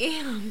 I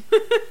am.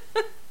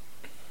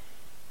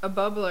 A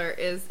bubbler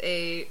is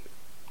a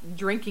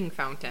drinking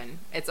fountain.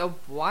 It's a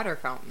water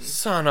fountain.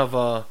 Son of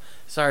a...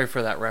 Sorry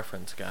for that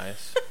reference,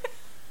 guys.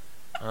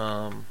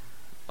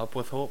 Up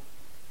with hope,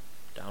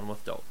 down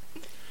with dope.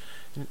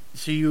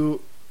 So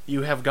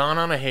you have gone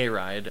on a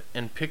hayride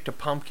and picked a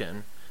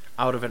pumpkin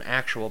out of an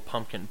actual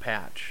pumpkin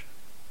patch.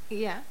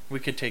 Yeah. We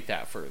could take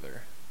that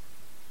further.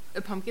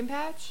 A pumpkin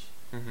patch?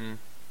 Mm-hmm.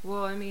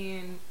 Well, I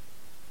mean,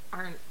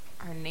 our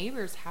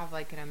neighbors have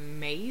like an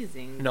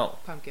amazing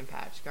pumpkin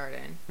patch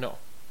garden. No.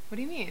 What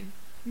do you mean?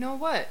 No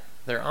what?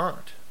 Their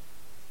aunt.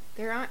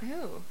 Their aunt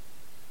who?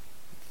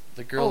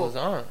 The girl is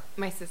aunt.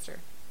 My sister.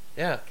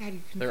 Yeah. God,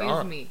 you Their confuse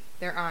aunt. me.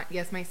 Their aunt.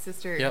 Yes, my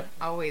sister Yep.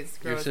 always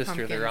Your grows sister,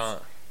 pumpkins their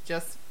aunt.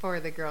 just for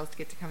the girls to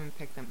get to come and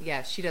pick them.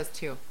 Yeah, she does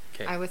too.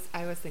 Okay. I was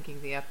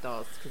thinking the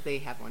F-Dolls because they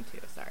have one too.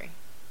 Sorry.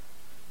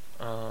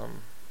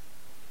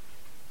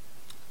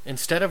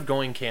 Instead of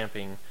going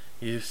camping,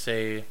 you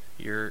say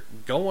you're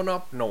going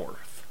up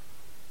north.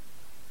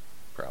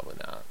 Probably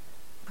not.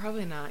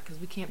 Probably not because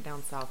we camp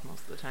down south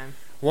most of the time.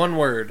 One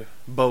word,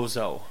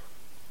 bozo.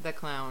 The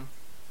clown.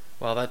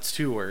 Well, that's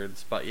 2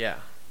 words, but yeah.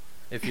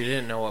 If you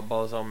didn't know what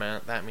bozo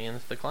meant, that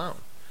means the clown.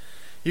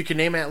 You can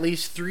name at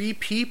least 3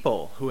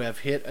 people who have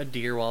hit a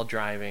deer while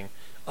driving.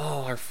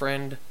 Oh, our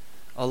friend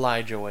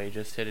Elijah Way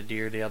just hit a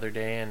deer the other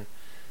day and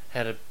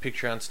had a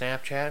picture on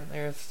Snapchat.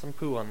 There's some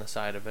poo on the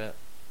side of it.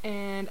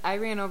 And I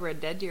ran over a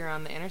dead deer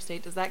on the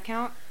interstate. Does that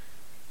count?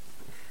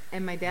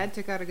 And my dad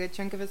took out a good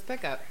chunk of his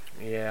pickup.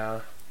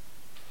 Yeah.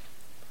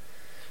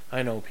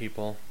 I know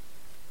people.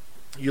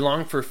 You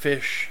long for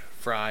fish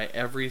fry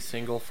every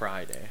single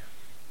Friday.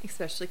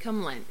 Especially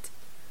come Lent.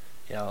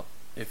 Yeah,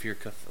 if you're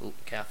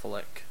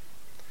Catholic.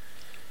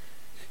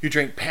 You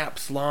drank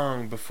Pabst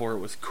long before it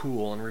was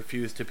cool and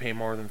refused to pay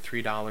more than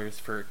 $3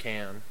 for a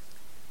can.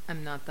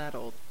 I'm not that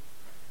old.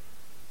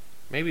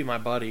 Maybe my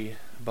buddy,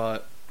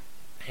 but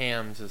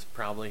Hamm's is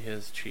probably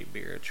his cheap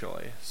beer of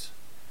choice.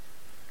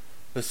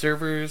 The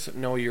servers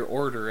know your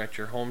order at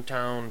your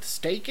hometown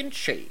Steak and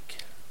Shake.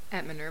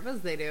 At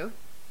Minerva's they do.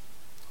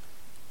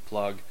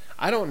 Plug.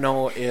 I don't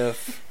know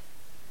if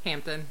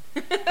Hampton.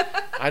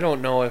 I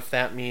don't know if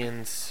that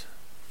means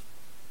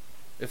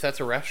if that's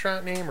a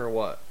restaurant name or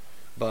what.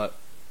 But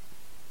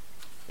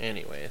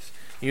anyways,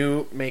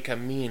 you make a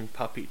mean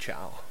puppy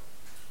chow.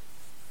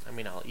 I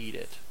mean, I'll eat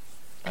it.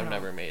 I've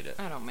never made it.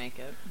 I don't make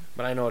it.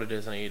 But I know what it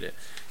is and I eat it.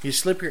 You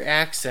slip your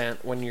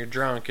accent when you're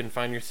drunk and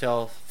find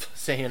yourself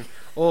saying,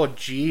 "Oh,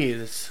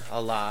 jeez,"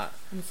 a lot.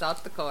 In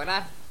South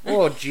Dakota.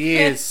 Oh,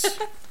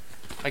 jeez.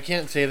 I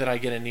can't say that I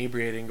get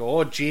inebriated and go,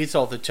 "Oh, jeez,"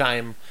 all the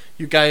time.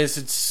 You guys,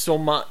 it's so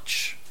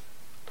much.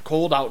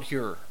 Cold out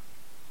here.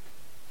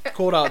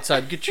 Cold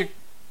outside. Get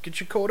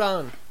your coat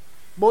on.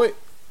 Boy.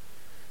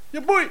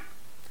 Yeah, boy.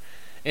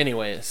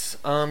 Anyways,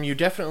 you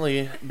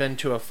definitely been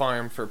to a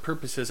farm for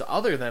purposes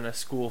other than a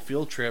school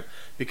field trip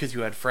because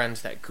you had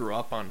friends that grew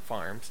up on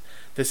farms.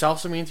 This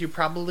also means you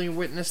probably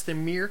witnessed the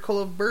miracle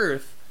of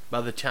birth by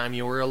the time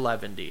you were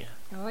 11.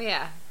 Oh,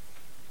 yeah.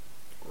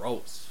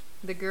 Gross.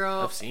 The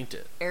girl, I've seen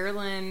it.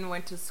 Erilyn,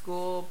 went to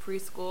school,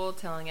 preschool,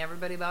 telling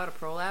everybody about a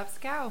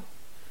prolapsed cow.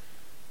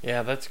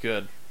 Yeah, that's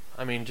good.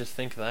 I mean, just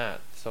think of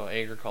that. So,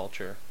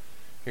 agriculture.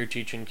 You're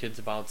teaching kids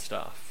about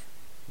stuff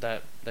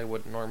that they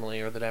wouldn't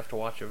normally or they'd have to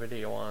watch a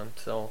video on.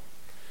 So,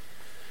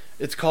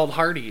 it's called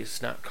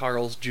Hardee's, not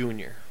Carl's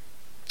Jr.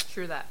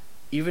 True that.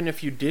 Even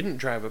if you didn't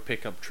drive a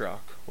pickup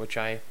truck, which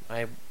I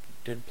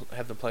did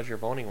have the pleasure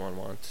of owning one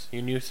once,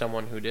 you knew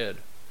someone who did.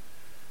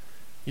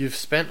 You've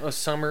spent a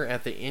summer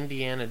at the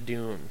Indiana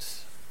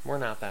Dunes. We're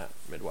not that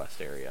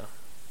Midwest area.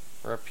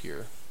 We're up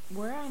here.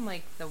 We're on,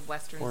 like, the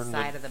western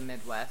side of the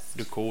Midwest.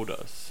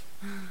 Dakotas.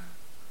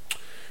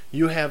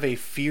 You have a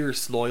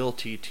fierce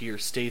loyalty to your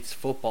state's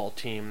football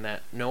team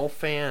that no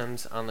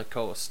fans on the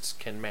coasts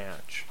can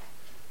match.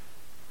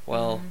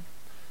 Well,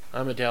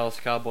 I'm a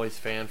Dallas Cowboys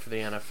fan for the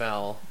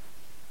NFL.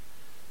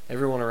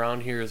 Everyone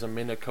around here is a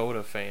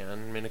Minnesota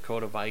fan.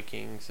 Minnesota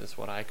Vikings is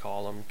what I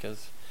call them,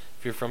 because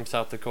if you're from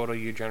South Dakota,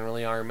 you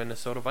generally are a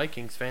Minnesota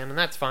Vikings fan, and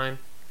that's fine.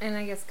 And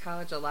I guess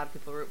college, a lot of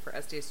people root for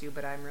SDSU,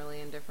 but I'm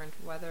really indifferent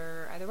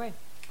whether either way.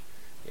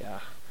 Yeah.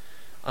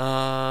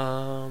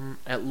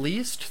 At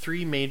least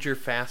 3 major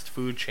fast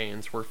food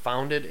chains were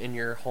founded in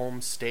your home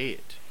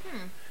state.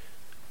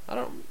 I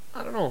don't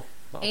know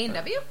about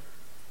A&W?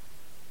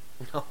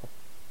 that. No.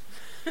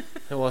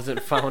 It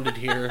wasn't founded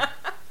here,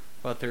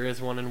 but there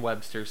is one in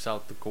Webster,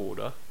 South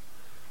Dakota.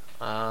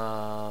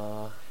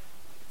 I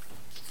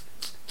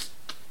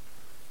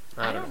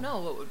don't know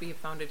what would be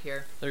founded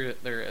here.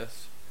 There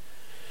is.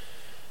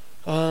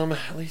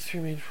 At least 3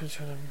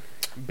 major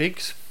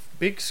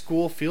big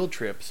school field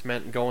trips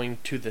meant going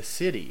to the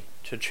city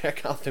to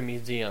check out the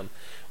museum.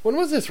 When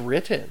was this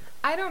written?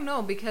 I don't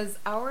know, because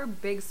our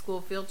big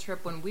school field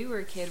trip when we were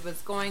a kid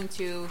was going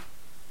to,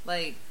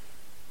 like,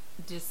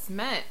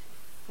 DeSmet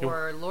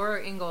for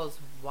Laura Ingalls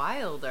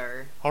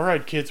Wilder. All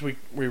right, kids, we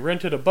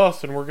rented a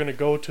bus and we're going to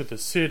go to the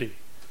city.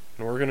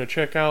 And we're going to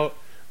check out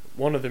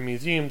one of the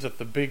museums at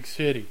the big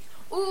city.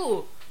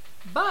 Ooh,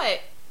 but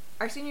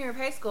our senior year of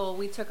high school,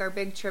 we took our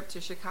big trip to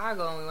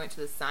Chicago and we went to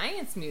the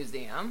Science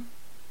Museum.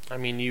 I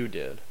mean, you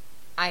did.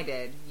 I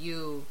did.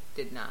 You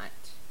did not.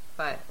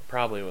 But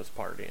probably was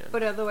partying.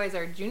 But otherwise,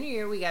 our junior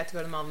year, we got to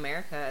go to Mall of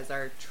America as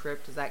our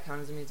trip. Does that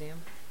count as a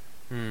museum?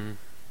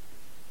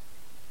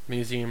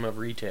 Museum of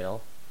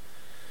Retail.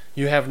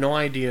 You have no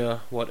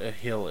idea what a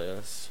hill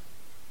is.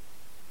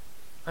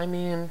 I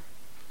mean...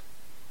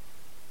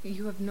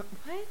 You have no...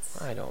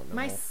 What? I don't know.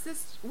 My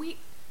sister...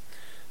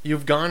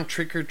 You've gone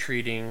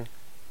trick-or-treating.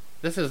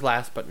 This is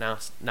last but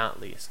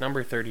not least.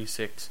 Number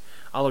 36.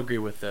 I'll agree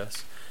with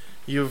this.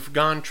 You've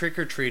gone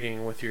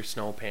trick-or-treating with your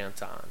snow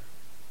pants on.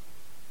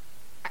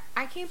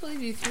 I can't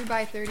believe you threw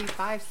by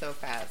 35 so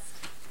fast.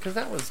 Because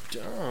that was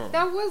dumb.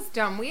 That was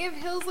dumb. We have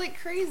hills like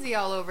crazy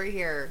all over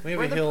here.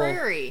 We're the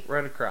prairie.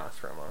 Right across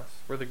from us.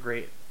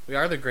 We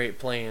are the Great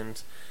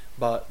Plains,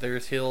 but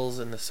there's hills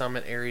in the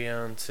Summit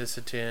area in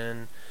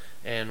Sisseton,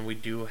 and we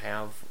do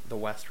have the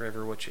West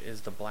River, which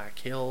is the Black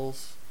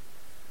Hills.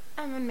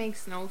 That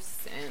makes no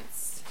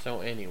sense.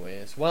 So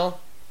anyways, well,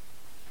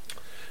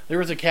 there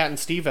was a Cat and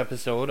Steve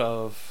episode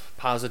of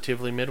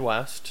Positively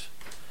Midwest.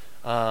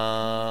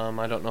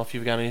 I don't know if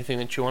you've got anything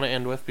that you want to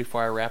end with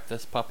before I wrap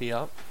this puppy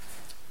up.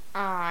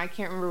 I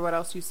can't remember what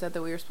else you said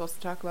that we were supposed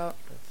to talk about.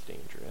 That's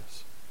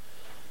dangerous.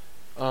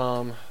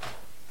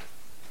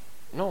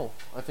 No,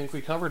 I think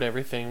we covered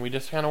everything. We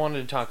just kind of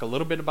wanted to talk a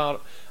little bit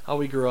about how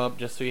we grew up,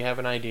 just so you have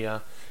an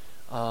idea.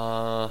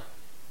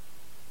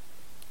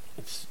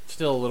 It's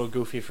still a little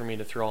goofy for me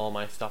to throw all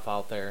my stuff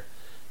out there,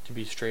 to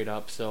be straight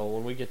up. So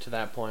when we get to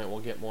that point,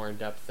 we'll get more in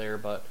depth there.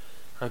 But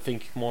I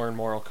think more and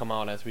more will come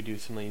out as we do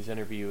some of these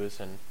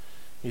interviews, and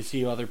you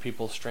see other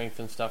people's strength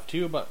and stuff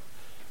too. But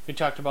we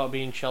talked about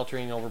being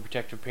sheltering,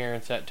 overprotective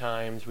parents at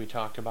times. We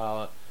talked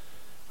about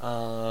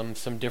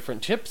some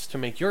different tips to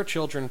make your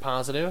children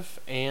positive,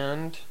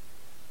 and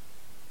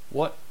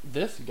what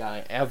this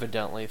guy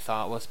evidently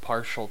thought was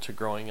partial to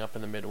growing up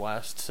in the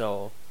Midwest.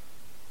 So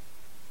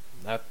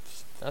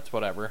that's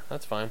whatever.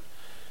 That's fine.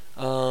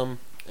 I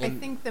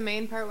think the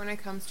main part when it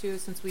comes to,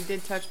 since we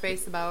did touch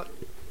base about,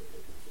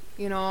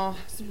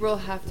 Super Bowl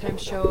halftime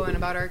show and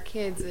about our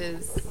kids,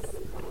 is,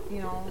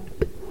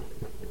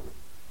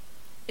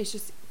 it's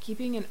just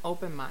keeping an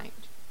open mind.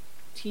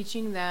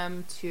 Teaching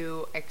them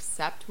to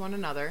accept one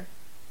another.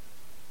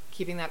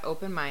 Keeping that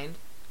open mind.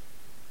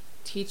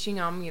 Teaching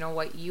them,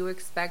 what you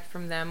expect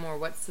from them, or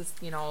what's, is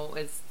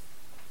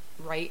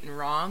right and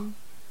wrong.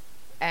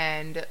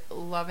 And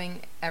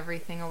loving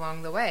everything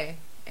along the way.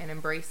 And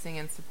embracing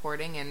and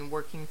supporting and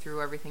working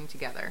through everything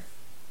together.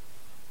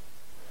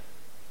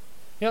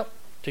 Yep,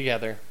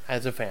 together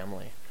as a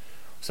family.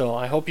 So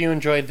I hope you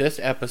enjoyed this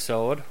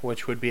episode,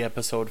 which would be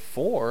episode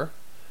 4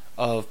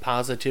 of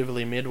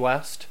Positively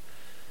Midwest.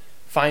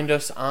 Find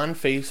us on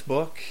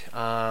Facebook.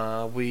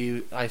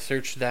 I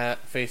searched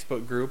that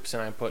Facebook groups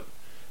and I put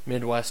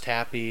Midwest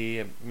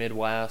Happy,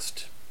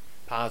 Midwest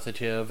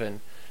Positive,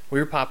 and we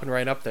were popping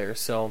right up there.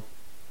 So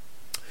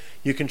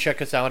you can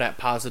check us out at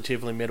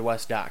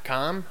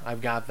positivelymidwest.com.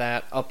 I've got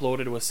that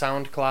uploaded with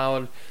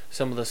SoundCloud,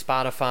 some of the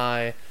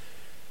Spotify.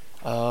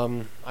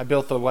 I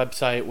built the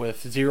website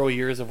with 0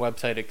 years of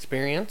website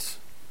experience.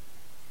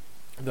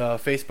 The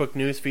Facebook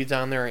news feed's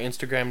on there. Our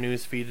Instagram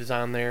news feed is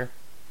on there.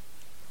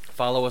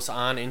 Follow us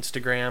on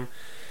Instagram.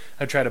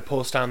 I try to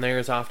post on there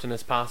as often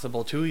as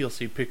possible too. You'll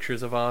see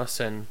pictures of us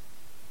and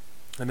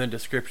then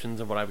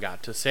descriptions of what I've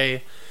got to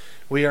say.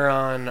 We are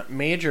on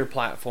major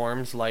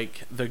platforms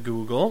like the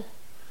Google.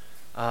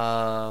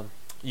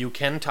 You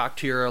can talk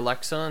to your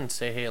Alexa and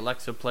say, "Hey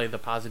Alexa, play the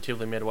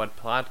Positively Midwest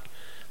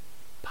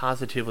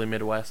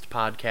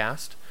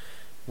podcast."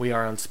 We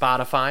are on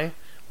Spotify.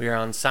 We are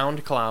on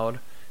SoundCloud.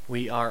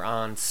 We are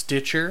on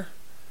Stitcher,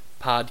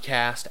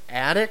 Podcast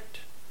Addict,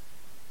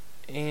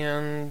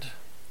 and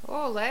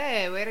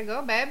Olé, way to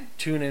go, babe.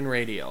 TuneIn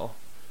Radio.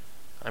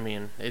 I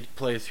mean, it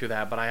plays through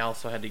that, but I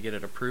also had to get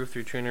it approved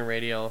through TuneIn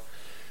Radio.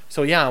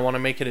 So yeah, I want to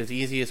make it as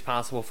easy as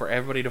possible for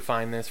everybody to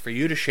find this, for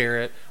you to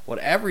share it.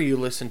 Whatever you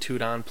listen to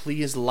it on,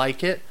 please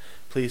like it.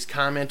 Please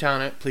comment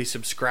on it. Please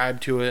subscribe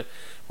to it.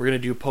 We're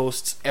going to do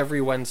posts every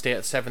Wednesday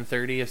at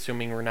 7:30,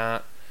 assuming we're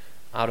not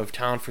out of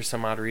town for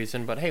some odd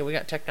reason. But hey, we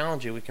got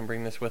technology. We can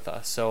bring this with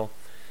us. So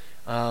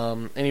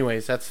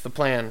anyways, that's the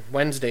plan.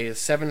 Wednesdays,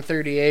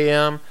 7:30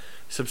 a.m.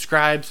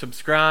 Subscribe,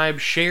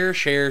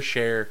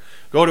 share.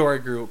 Go to our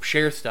group,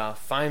 share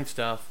stuff, find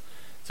stuff.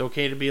 It's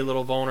okay to be a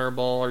little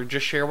vulnerable, or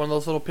just share one of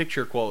those little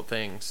picture quote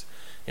things.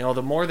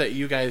 The more that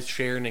you guys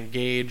share and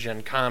engage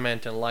and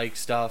comment and like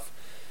stuff,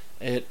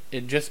 it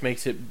just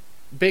makes it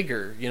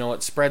bigger.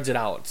 It spreads it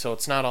out. So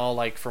it's not all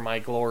like for my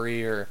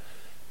glory or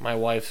my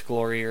wife's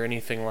glory or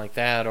anything like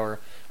that, or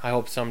I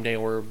hope someday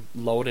we're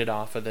loaded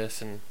off of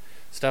this and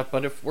stuff.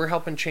 But if we're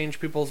helping change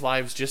people's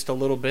lives just a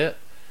little bit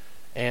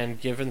and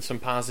giving some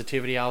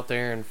positivity out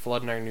there and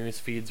flooding our news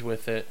feeds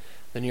with it,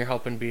 then you're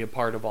helping be a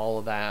part of all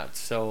of that.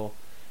 So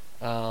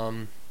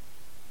I'm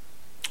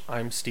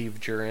Steve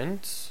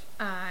Jurens.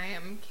 I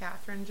am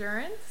Catherine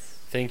Jurens.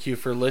 Thank you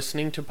for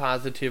listening to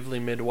Positively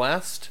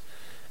Midwest,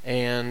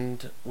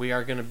 and we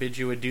are going to bid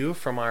you adieu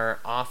from our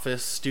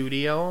office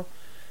studio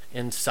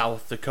in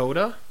South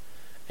Dakota.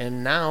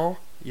 And now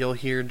you'll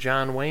hear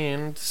John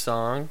Wayne's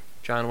song,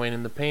 John Wayne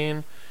and the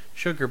Pain,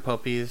 Sugar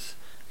Puppies.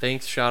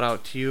 Thanks, shout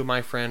out to you,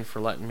 my friend, for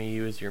letting me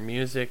use your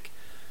music,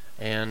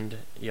 and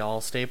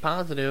y'all stay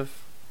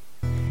positive.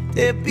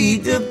 There be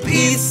the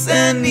peace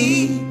I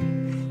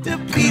need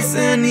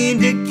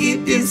to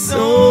keep these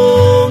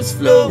souls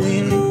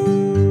flowing.